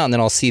check them out. And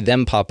then I'll see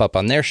them pop up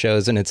on their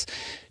shows, and it's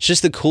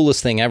just the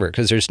coolest thing ever,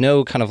 because there's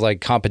no kind of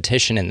like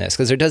competition in this,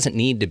 because there doesn't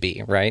need to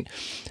be, right?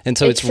 And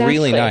so It's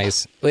really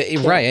nice,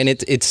 right? And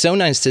it's so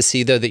nice to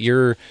see though that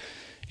you're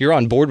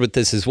on board with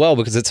this as well,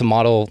 because it's a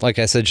model, like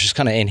I said, just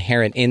kind of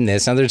inherent in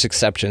this. Now there's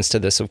exceptions to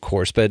this, of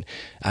course, but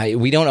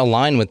we don't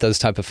align with those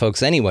type of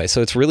folks anyway.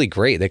 So it's really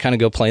great. They kind of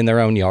go play in their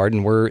own yard,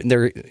 and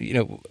they're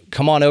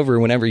come on over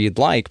whenever you'd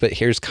like, but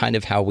here's kind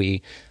of how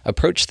we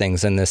approach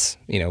things in this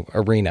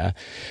arena.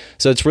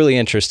 So it's really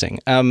interesting.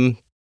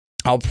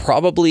 I'll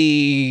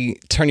probably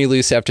turn you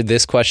loose after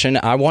this question.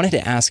 I wanted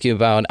to ask you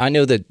about, I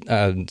know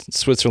that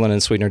Switzerland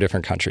and Sweden are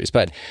different countries,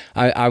 but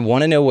I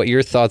want to know what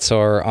your thoughts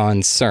are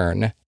on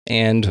CERN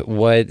and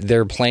what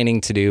they're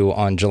planning to do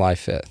on July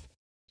 5th.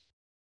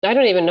 I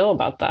don't even know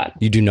about that.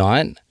 You do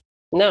not?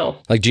 No.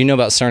 Like, do you know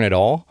about CERN at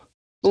all?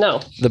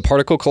 No. The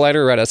particle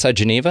collider right outside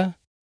Geneva?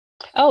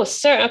 Oh,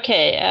 CERN.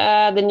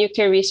 Okay. The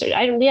nuclear research.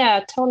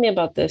 Tell me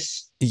about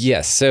this.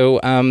 Yes. So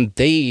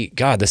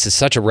this is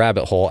such a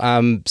rabbit hole.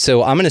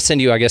 So I'm going to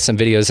send you, I guess, some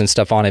videos and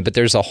stuff on it, but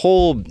there's a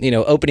whole,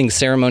 opening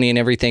ceremony and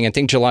everything. I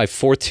think July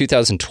 4th,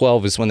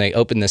 2012 is when they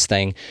opened this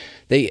thing.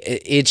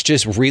 It's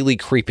just really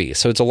creepy.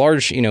 So it's a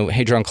large,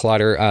 Hadron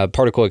Collider,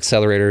 particle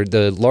accelerator,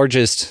 the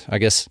largest, I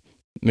guess,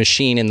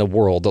 machine in the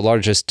world, the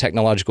largest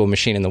technological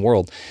machine in the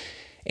world.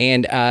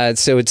 And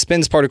so it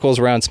spins particles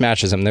around,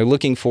 smashes them. They're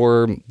looking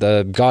for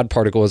the God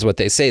particle, is what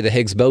they say, the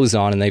Higgs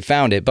boson, and they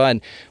found it.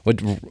 But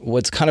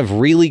what's kind of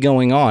really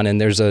going on, and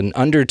there's an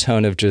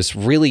undertone of just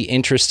really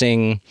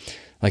interesting,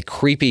 like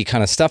creepy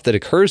kind of stuff that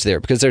occurs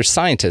there, because they're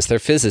scientists, they're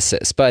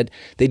physicists, but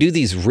they do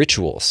these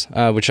rituals,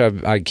 which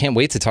I can't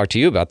wait to talk to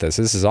you about this.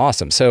 This is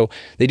awesome. So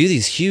they do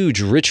these huge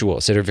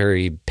rituals that are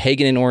very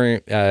pagan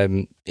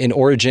in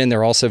origin.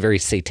 They're also very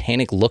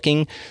satanic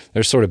looking.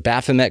 There's sort of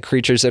Baphomet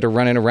creatures that are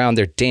running around.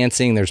 They're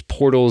dancing. There's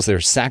portals.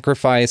 There's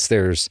sacrifice.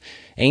 There's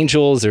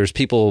angels. There's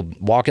people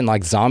walking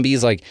like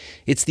zombies. Like,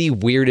 it's the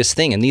weirdest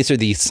thing. And these are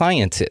the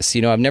scientists.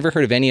 I've never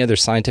heard of any other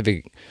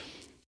scientific,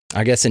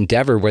 I guess,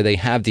 endeavor where they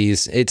have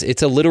these.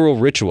 It's a literal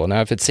ritual.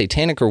 Now, if it's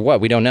satanic or what,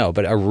 we don't know,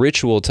 but a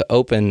ritual to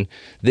open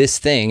this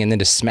thing and then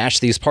to smash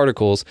these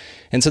particles.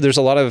 And so there's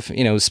a lot of,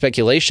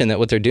 speculation that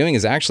what they're doing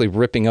is actually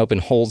ripping open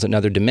holes in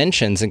other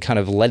dimensions and kind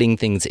of letting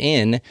things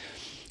in.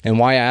 And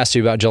why I asked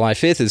you about July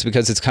 5th is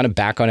because it's kind of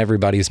back on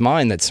everybody's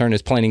mind that CERN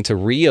is planning to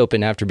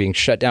reopen after being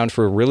shut down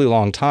for a really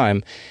long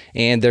time.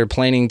 And they're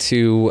planning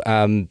to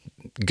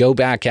go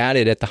back at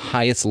it at the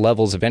highest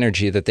levels of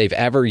energy that they've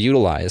ever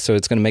utilized. So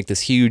it's going to make this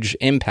huge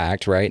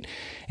impact, right?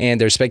 And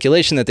there's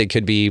speculation that they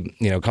could be,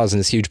 causing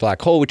this huge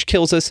black hole, which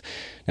kills us.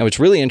 Now, what's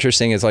really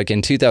interesting is, like,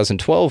 in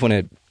 2012, when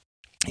it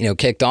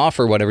kicked off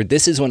or whatever,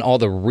 this is when all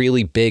the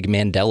really big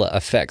Mandela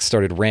effects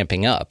started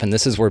ramping up. And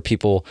this is where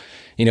people,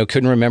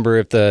 couldn't remember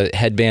if the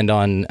headband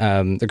on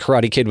the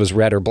Karate Kid was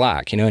red or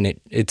black, and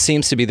it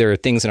seems to be there are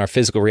things in our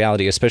physical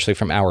reality, especially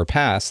from our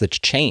past, that's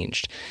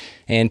changed.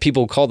 And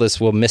people call this,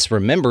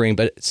 misremembering,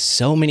 but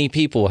so many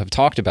people have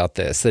talked about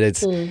this that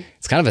it's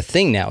kind of a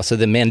thing now. So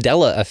the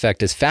Mandela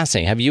effect is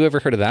fascinating. Have you ever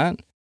heard of that?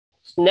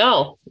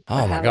 No.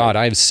 Oh my God.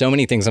 I have so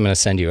many things I'm going to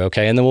send you.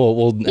 Okay. And then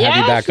we'll have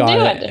you back on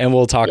it and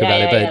we'll talk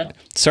about it. But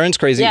CERN's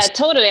crazy. Yeah,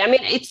 totally. I mean,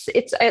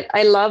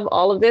 I love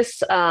all of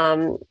this.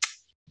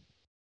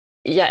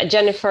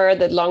 Jennifer,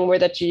 the Longmore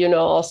that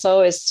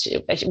also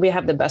we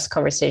have the best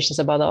conversations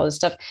about all this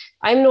stuff.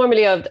 I'm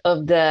normally of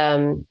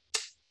the,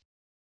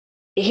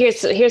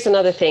 here's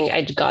another thing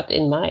I got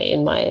in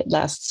my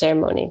last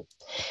ceremony.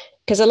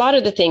 Because a lot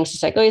of the things,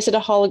 it's like, oh, is it a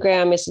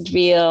hologram? Is it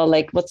real?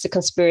 Like, what's the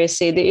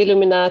conspiracy? The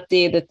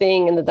Illuminati, the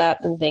thing and the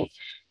that and thing.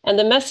 And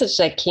the message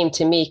that came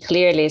to me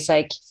clearly is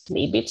like,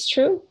 maybe it's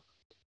true,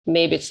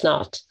 maybe it's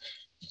not.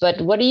 But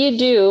what do you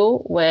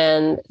do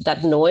when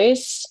that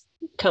noise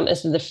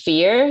comes, the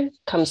fear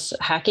comes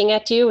hacking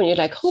at you and you're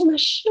like, oh my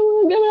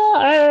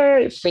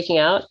God, freaking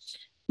out?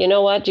 You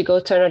know what? You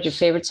go turn on your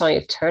favorite song,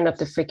 you turn up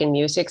the freaking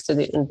music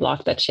and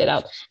block that shit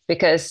out,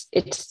 because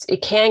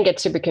it can get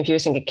super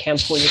confusing. It can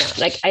pull you down.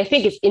 Like, I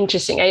think it's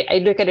interesting. I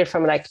look at it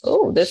from like,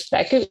 oh,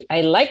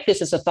 I like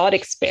this as a thought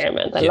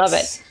experiment. I love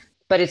it.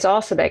 But it's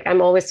also like,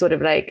 I'm always sort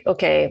of like,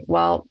 okay,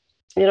 well,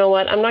 you know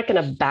what, I'm not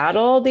going to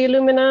battle the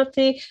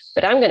Illuminati,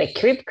 but I'm going to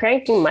keep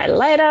cranking my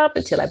light up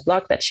until I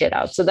block that shit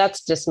out. So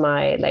that's just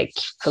my like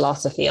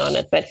philosophy on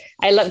it. But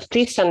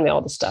please send me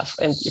all the stuff.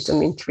 I'm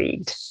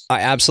intrigued. I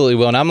absolutely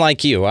will. And I'm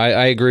like you.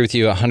 I agree with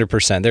you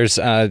 100%. There's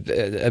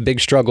a big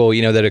struggle,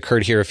 that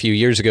occurred here a few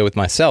years ago with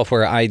myself,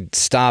 where I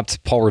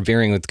stopped Paul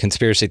revering with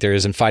conspiracy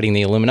theories and fighting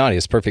the Illuminati.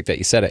 It's perfect that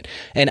you said it.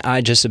 And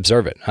I just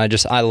observe it.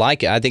 I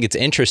like it. I think it's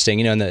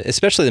interesting, and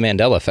especially the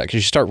Mandela effect, because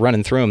you start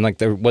running through them. Like,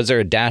 was there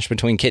a dash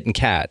between kit and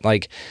cat?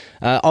 Like,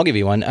 I'll give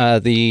you one.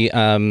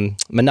 The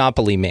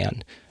Monopoly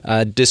man.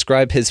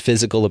 Describe his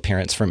physical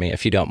appearance for me,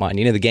 if you don't mind.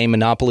 The game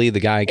Monopoly, the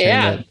guy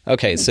carrying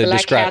okay, so black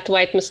describe. Hat,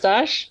 white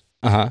mustache.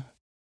 Uh-huh.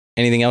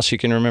 Anything else you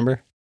can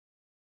remember?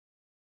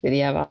 Did he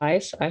have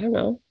eyes? I don't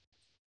know.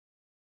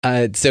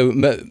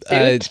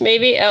 Suit,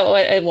 maybe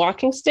a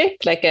walking stick,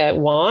 like a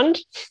wand.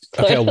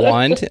 Okay, a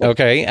wand.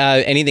 Okay.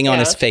 Anything on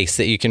his face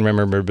that you can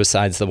remember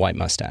besides the white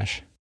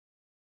mustache?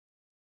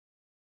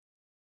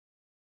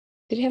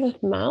 Did he have a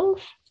mouth?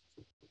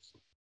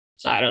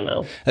 I don't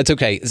know. That's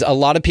okay. A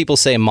lot of people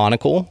say a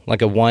monocle,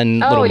 like a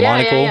little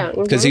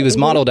monocle, because he was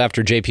modeled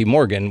after J.P.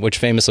 Morgan, which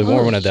famously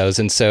wore one of those.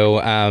 And so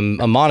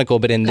a monocle,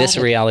 but in this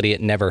reality,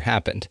 it never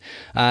happened.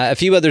 A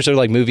few others are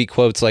like movie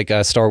quotes, like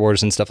Star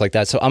Wars and stuff like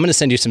that. So I'm going to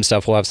send you some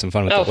stuff. We'll have some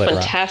fun with it later. Oh,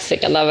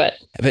 fantastic. I love it.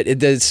 But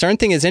the CERN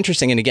thing is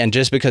interesting. And again,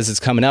 just because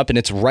it's coming up and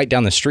it's right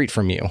down the street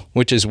from you,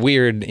 which is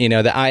weird,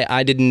 that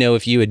I didn't know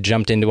if you had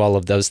jumped into all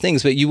of those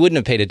things, but you wouldn't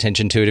have paid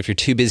attention to it if you're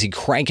too busy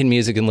cranking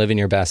music and living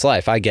your best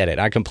life. I get it.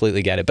 I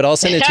completely get it. But I'll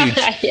send it to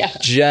you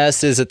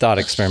just as a thought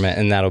experiment,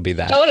 and that'll be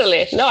that.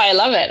 Totally. No, I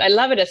love it. I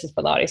love it as a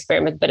thought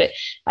experiment, but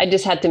I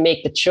just had to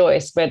make the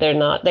choice whether or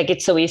not, like,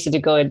 it's so easy to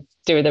go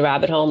through the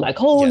rabbit hole. I'm like,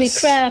 holy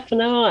crap.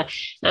 And I'm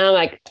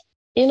like,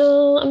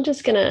 I'm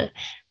just gonna,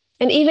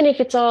 and even if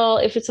it's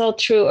all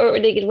true or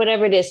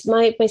whatever it is,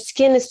 my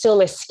skin is still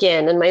my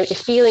skin and my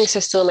feelings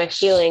are still my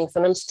feelings.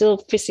 And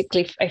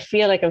I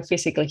feel like I'm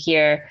physically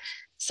here.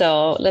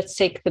 So let's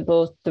take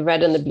both the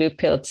red and the blue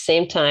pill at the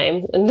same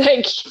time and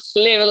like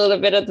live a little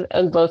bit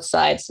on both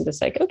sides. And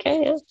just like,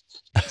 okay, yeah.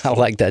 I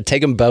like that.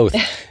 Take them both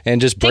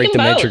and just break the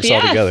matrix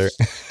altogether.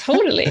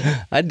 Totally.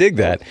 I dig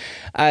that.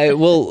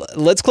 Well,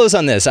 let's close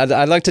on this.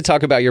 I'd like to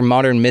talk about your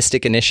modern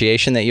mystic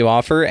initiation that you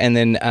offer, and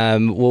then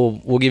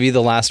we'll give you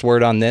the last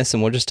word on this,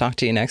 and we'll just talk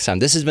to you next time.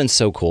 This has been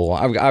so cool.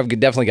 I've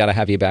definitely got to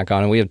have you back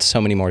on, and we have so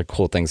many more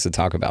cool things to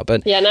talk about.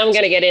 But yeah, now I'm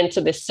going to get into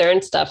this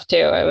CERN stuff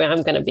too.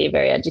 I'm going to be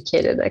very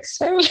educated next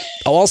time.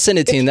 I'll send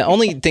it to you. And the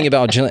only thing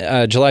about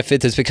July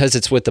 5th is because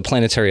it's with the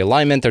planetary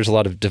alignment. There's a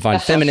lot of divine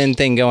feminine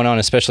thing going on,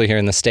 especially here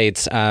in the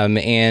States.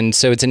 And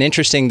so it's an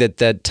interesting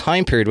that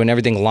time period when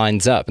everything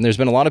lines up. And there's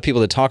been a lot of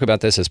people that talk about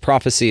this as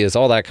prophecy, as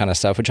all that kind of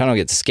stuff, which I don't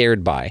get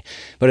scared by.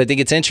 But I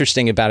think it's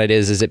interesting about it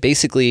is it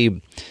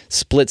basically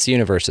splits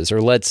universes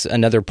or lets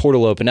another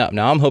portal open up.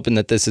 Now, I'm hoping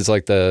that this is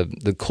like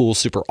the cool,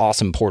 super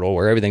awesome portal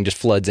where everything just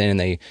floods in and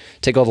they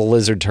take all the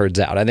lizard turds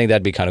out. I think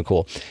that'd be kind of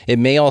cool. It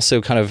may also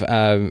kind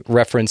of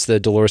reference the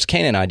Dolores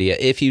Cannon idea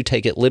if you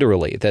take it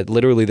literally, that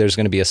literally there's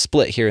going to be a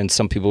split here and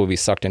some people will be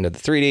sucked into the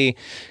 3D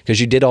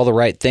because you did all the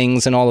right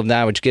things and all of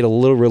that, which get a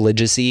little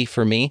religious-y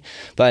for me.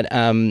 But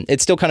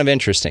it's still kind of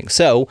interesting.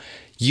 So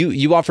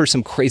you offer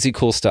some crazy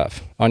cool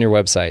stuff on your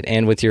website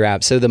and with your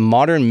app. So the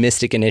Modern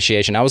Mystic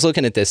Initiation, I was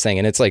looking at this thing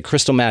and it's like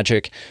crystal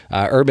magic,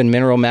 urban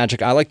mineral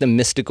magic. I like the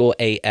mystical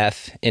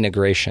AF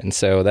integration.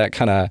 So that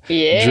kind of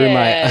drew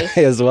my eye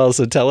as well.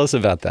 So tell us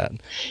about that.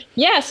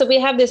 Yeah, so we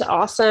have this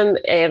awesome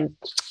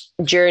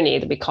journey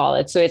that we call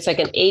it. So it's like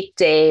an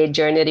 8-day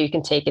journey that you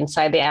can take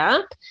inside the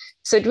app.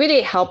 So it really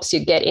helps you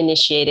get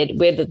initiated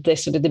with the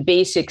sort of the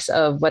basics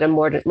of what a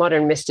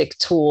modern mystic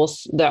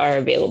tools that are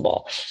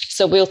available.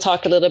 So we'll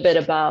talk a little bit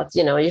about,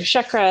 your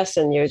chakras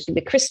and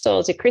the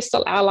crystals, your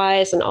crystal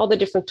allies, and all the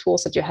different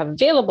tools that you have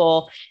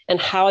available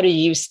and how to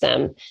use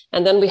them.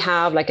 And then we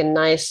have like a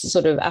nice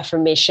sort of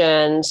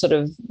affirmation sort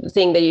of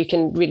thing that you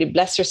can really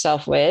bless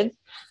yourself with,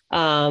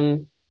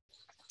 and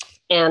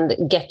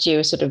get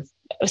you sort of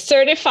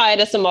certified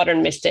as a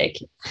modern mystic.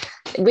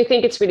 We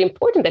think it's really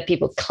important that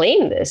people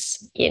claim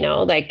this,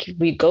 like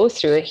we go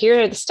through it.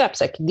 Here are the steps.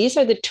 Like these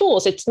are the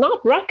tools. It's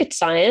not rocket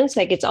science.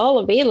 Like it's all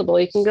available.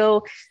 You can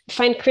go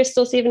find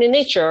crystals even in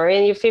nature or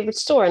in your favorite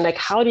store. And like,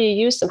 how do you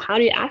use them? How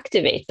do you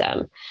activate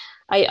them?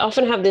 I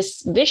often have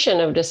this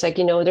vision of just like,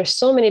 there's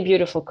so many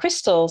beautiful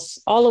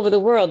crystals all over the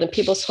world in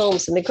people's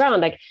homes in the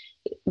ground,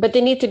 but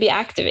they need to be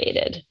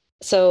activated.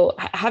 So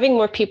having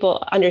more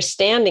people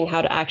understanding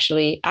how to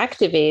actually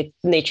activate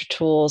nature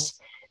tools,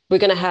 we're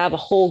going to have a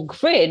whole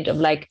grid of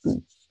like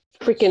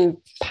freaking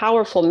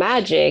powerful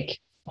magic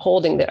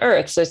holding the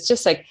earth. So it's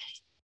just like,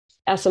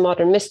 as a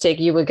modern mystic,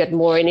 you will get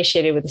more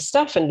initiated with the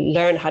stuff and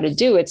learn how to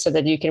do it so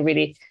that you can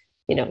really,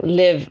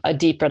 live a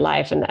deeper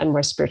life and a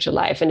more spiritual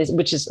life, and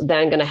which is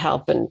then going to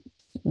help and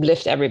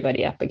lift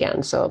everybody up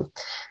again. So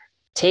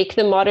take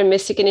the Modern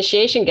Mystic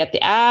Initiation, get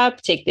the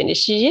app, take the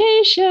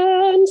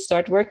initiation,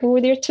 start working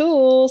with your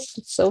tools.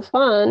 It's so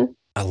fun.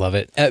 I love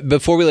it.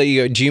 Before we let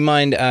you go, do you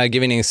mind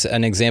giving us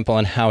an example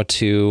on how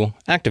to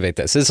activate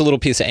this? This is a little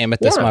piece of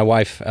amethyst my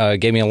wife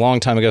gave me a long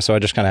time ago, so I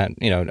just kind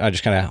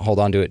of hold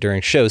on to it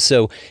during shows.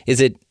 So is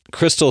it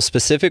crystal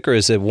specific, or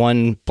is it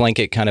one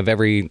blanket kind of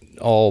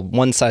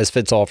one size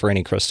fits all for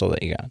any crystal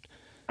that you got?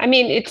 I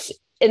mean,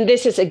 and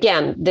this is,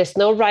 again, there's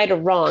no right or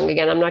wrong.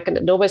 Again,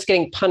 nobody's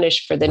getting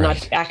punished for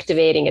not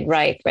activating it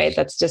right?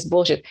 That's just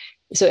bullshit.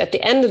 So at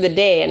the end of the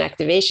day, an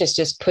activation is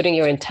just putting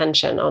your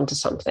intention onto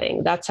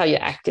something. That's how you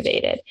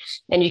activate it.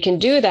 And you can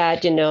do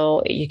that,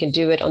 you can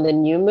do it on the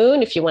new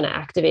moon if you want to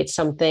activate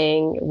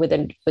something with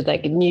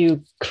like a new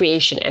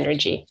creation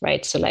energy,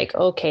 right? So like,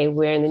 okay,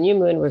 we're in the new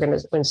moon. When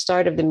the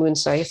start of the moon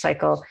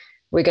cycle,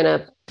 we're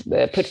going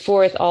to put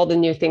forth all the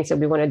new things that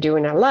we want to do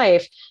in our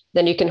life.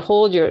 Then you can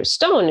hold your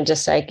stone and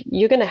just like,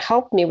 you're going to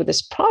help me with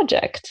this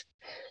project.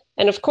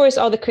 And of course,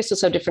 all the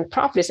crystals have different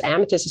properties.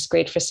 Amethyst is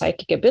great for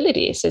psychic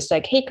abilities. It's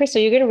like, hey,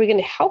 crystal, we're going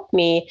to help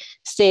me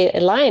stay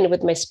aligned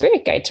with my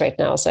spirit guides right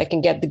now, so I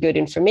can get the good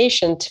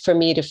information for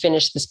me to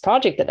finish this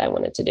project that I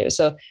wanted to do.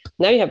 So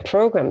now you have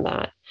programmed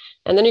that.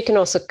 And then you can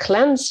also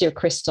cleanse your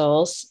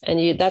crystals.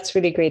 And that's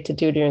really great to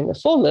do during the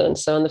full moon.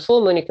 So on the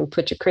full moon, you can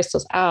put your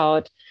crystals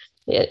out,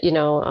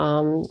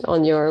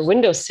 on your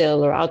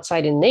windowsill or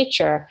outside in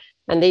nature.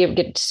 And they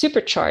get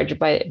supercharged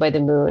by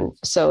the moon.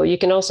 So you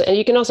can also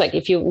like,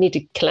 if you need to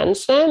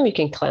cleanse them, you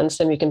can cleanse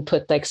them. You can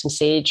put like some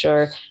sage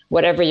or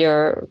whatever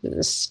your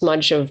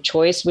smudge of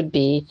choice would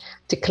be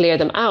to clear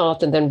them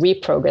out, and then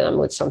reprogram them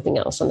with something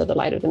else under the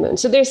light of the moon.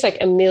 So there's like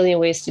a million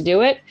ways to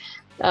do it.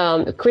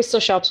 Crystal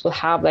shops will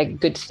have like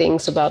good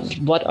things about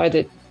what are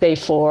they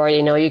for,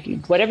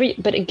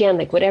 but again,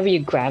 like whatever you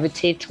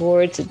gravitate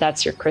towards,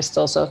 that's your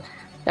crystal. So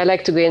I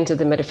like to go into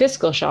the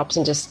metaphysical shops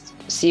and just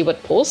see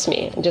what pulls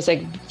me, and just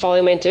like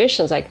follow my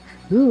intuitions, like,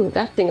 ooh,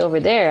 that thing over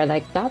there,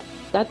 like that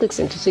looks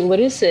interesting.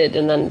 What is it?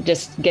 And then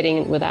just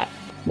getting with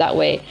that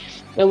way.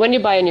 And when you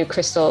buy a new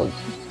crystal,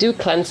 do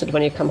cleanse it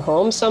when you come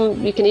home.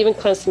 Some, you can even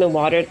cleanse them in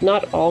water.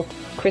 Not all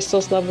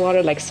crystals love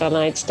water, like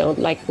selenites don't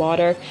like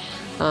water.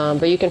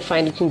 But you can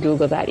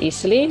Google that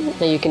easily.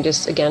 And you can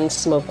just, again,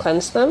 smoke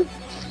cleanse them.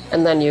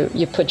 And then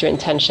you put your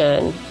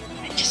intention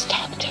and just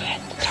talk to it.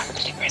 Talk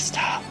to the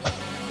crystal.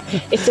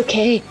 It's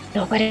okay.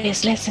 Nobody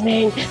is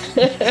listening.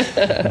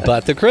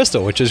 But the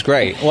crystal, which is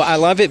great. Well, I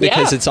love it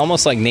because it's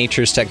almost like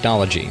nature's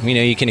technology.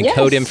 You can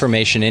encode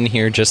information in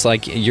here just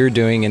like you're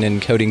doing an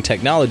encoding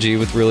technology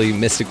with really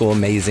mystical,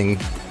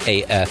 amazing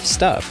AF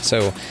stuff.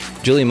 So,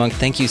 Julia Monk,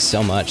 thank you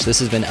so much. This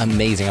has been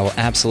amazing. I will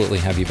absolutely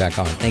have you back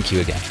on. Thank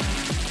you again.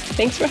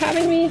 Thanks for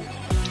having me.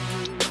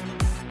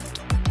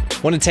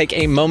 Want to take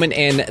a moment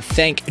and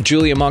thank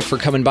Julia Monk for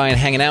coming by and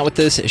hanging out with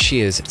us. She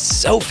is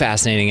so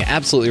fascinating,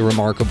 absolutely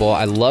remarkable.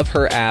 I love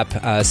her app,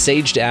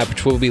 Saged app,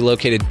 which will be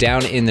located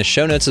down in the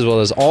show notes, as well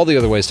as all the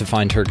other ways to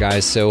find her,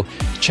 guys. So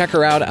check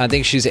her out. I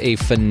think she's a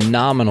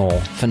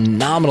phenomenal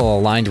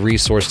aligned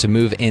resource to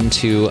move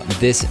into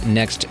this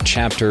next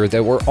chapter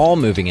that we're all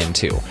moving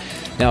into.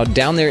 Now,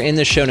 down there in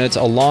the show notes,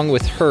 along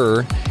with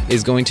her,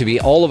 is going to be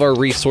all of our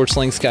resource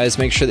links, guys.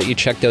 Make sure that you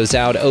check those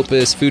out.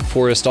 Opus, Food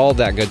Forest, all of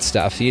that good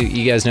stuff.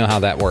 You guys know how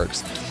that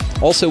works.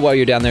 Also, while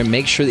you're down there,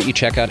 make sure that you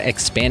check out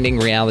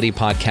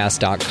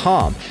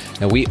expandingrealitypodcast.com.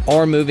 Now, we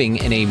are moving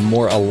in a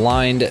more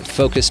aligned,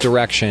 focused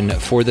direction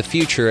for the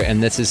future,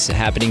 and this is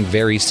happening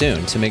very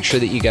soon. So make sure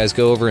that you guys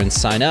go over and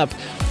sign up.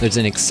 There's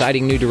an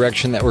exciting new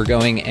direction that we're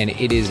going, and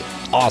it is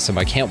awesome.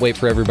 I can't wait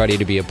for everybody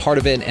to be a part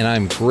of it, and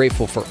I'm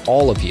grateful for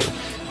all of you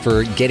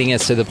for getting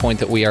us to the point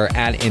that we are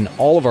at in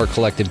all of our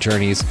collective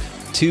journeys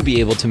to be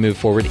able to move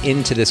forward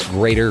into this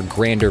greater,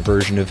 grander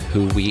version of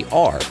who we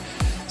are.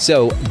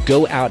 So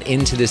go out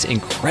into this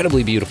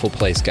incredibly beautiful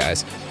place,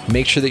 guys.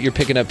 Make sure that you're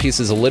picking up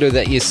pieces of litter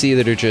that you see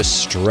that are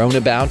just strewn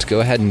about. Go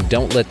ahead and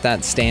don't let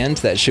that stand.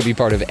 That should be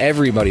part of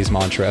everybody's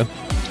mantra,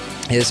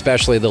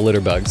 especially the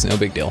litter bugs. No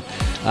big deal.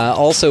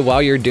 Also,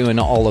 while you're doing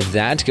all of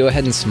that, go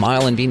ahead and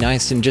smile and be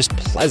nice and just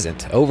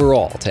pleasant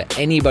overall to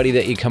anybody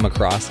that you come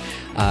across.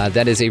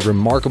 That is a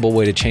remarkable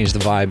way to change the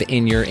vibe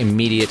in your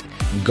immediate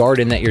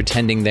garden that you're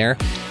tending there.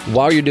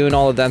 While you're doing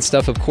all of that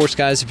stuff, of course,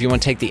 guys, if you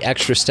want to take the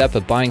extra step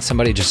of buying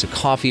somebody just a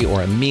coffee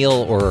or a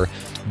meal or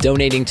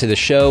donating to the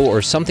show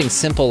or something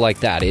simple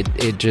like that,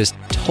 it just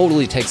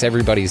totally takes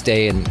everybody's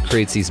day and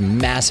creates these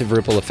massive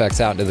ripple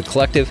effects out into the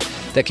collective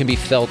that can be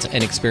felt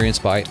and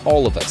experienced by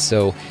all of us.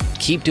 So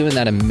keep doing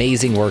that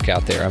amazing work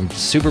out there. I'm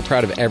super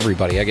proud of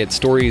everybody. I get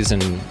stories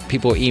and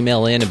people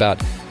email in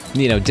about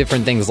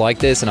different things like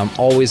this, and I'm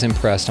always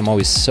impressed. I'm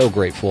always so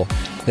grateful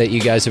that you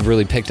guys have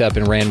really picked up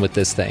and ran with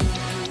this thing.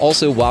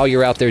 Also, while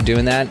you're out there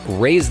doing that,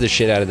 raise the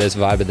shit out of this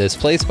vibe of this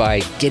place by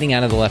getting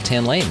out of the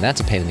left-hand lane.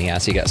 That's a pain in the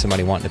ass. You got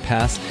somebody wanting to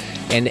pass.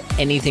 And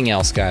anything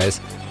else,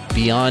 guys,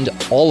 beyond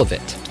all of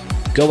it,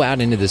 go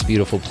out into this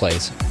beautiful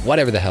place,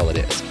 whatever the hell it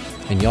is,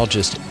 and y'all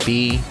just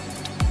be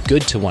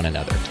good to one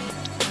another.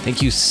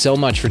 Thank you so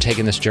much for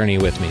taking this journey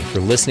with me, for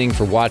listening,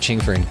 for watching,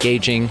 for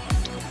engaging,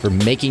 for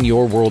making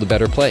your world a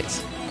better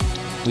place.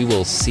 We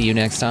will see you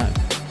next time.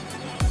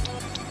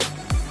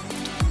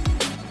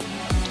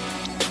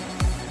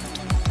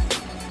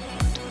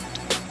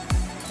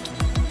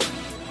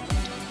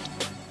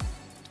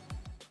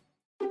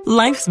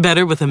 Life's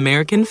better with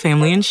American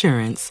Family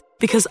Insurance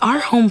because our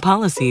home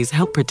policies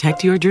help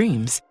protect your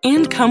dreams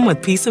and come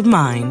with peace of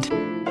mind.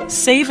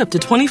 Save up to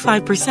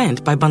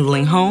 25% by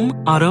bundling home,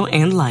 auto,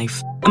 and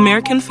life.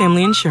 American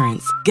Family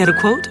Insurance. Get a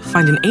quote,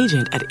 find an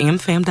agent at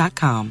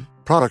amfam.com.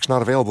 Products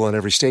not available in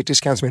every state.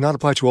 Discounts may not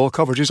apply to all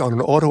coverages on an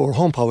auto or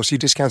home policy.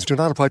 Discounts do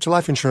not apply to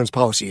life insurance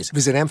policies.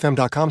 Visit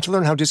amfam.com to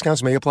learn how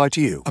discounts may apply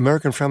to you.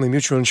 American Family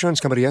Mutual Insurance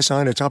Company, SI,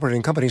 and its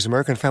operating companies,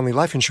 American Family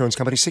Life Insurance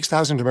Company,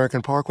 6000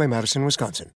 American Parkway, Madison, Wisconsin.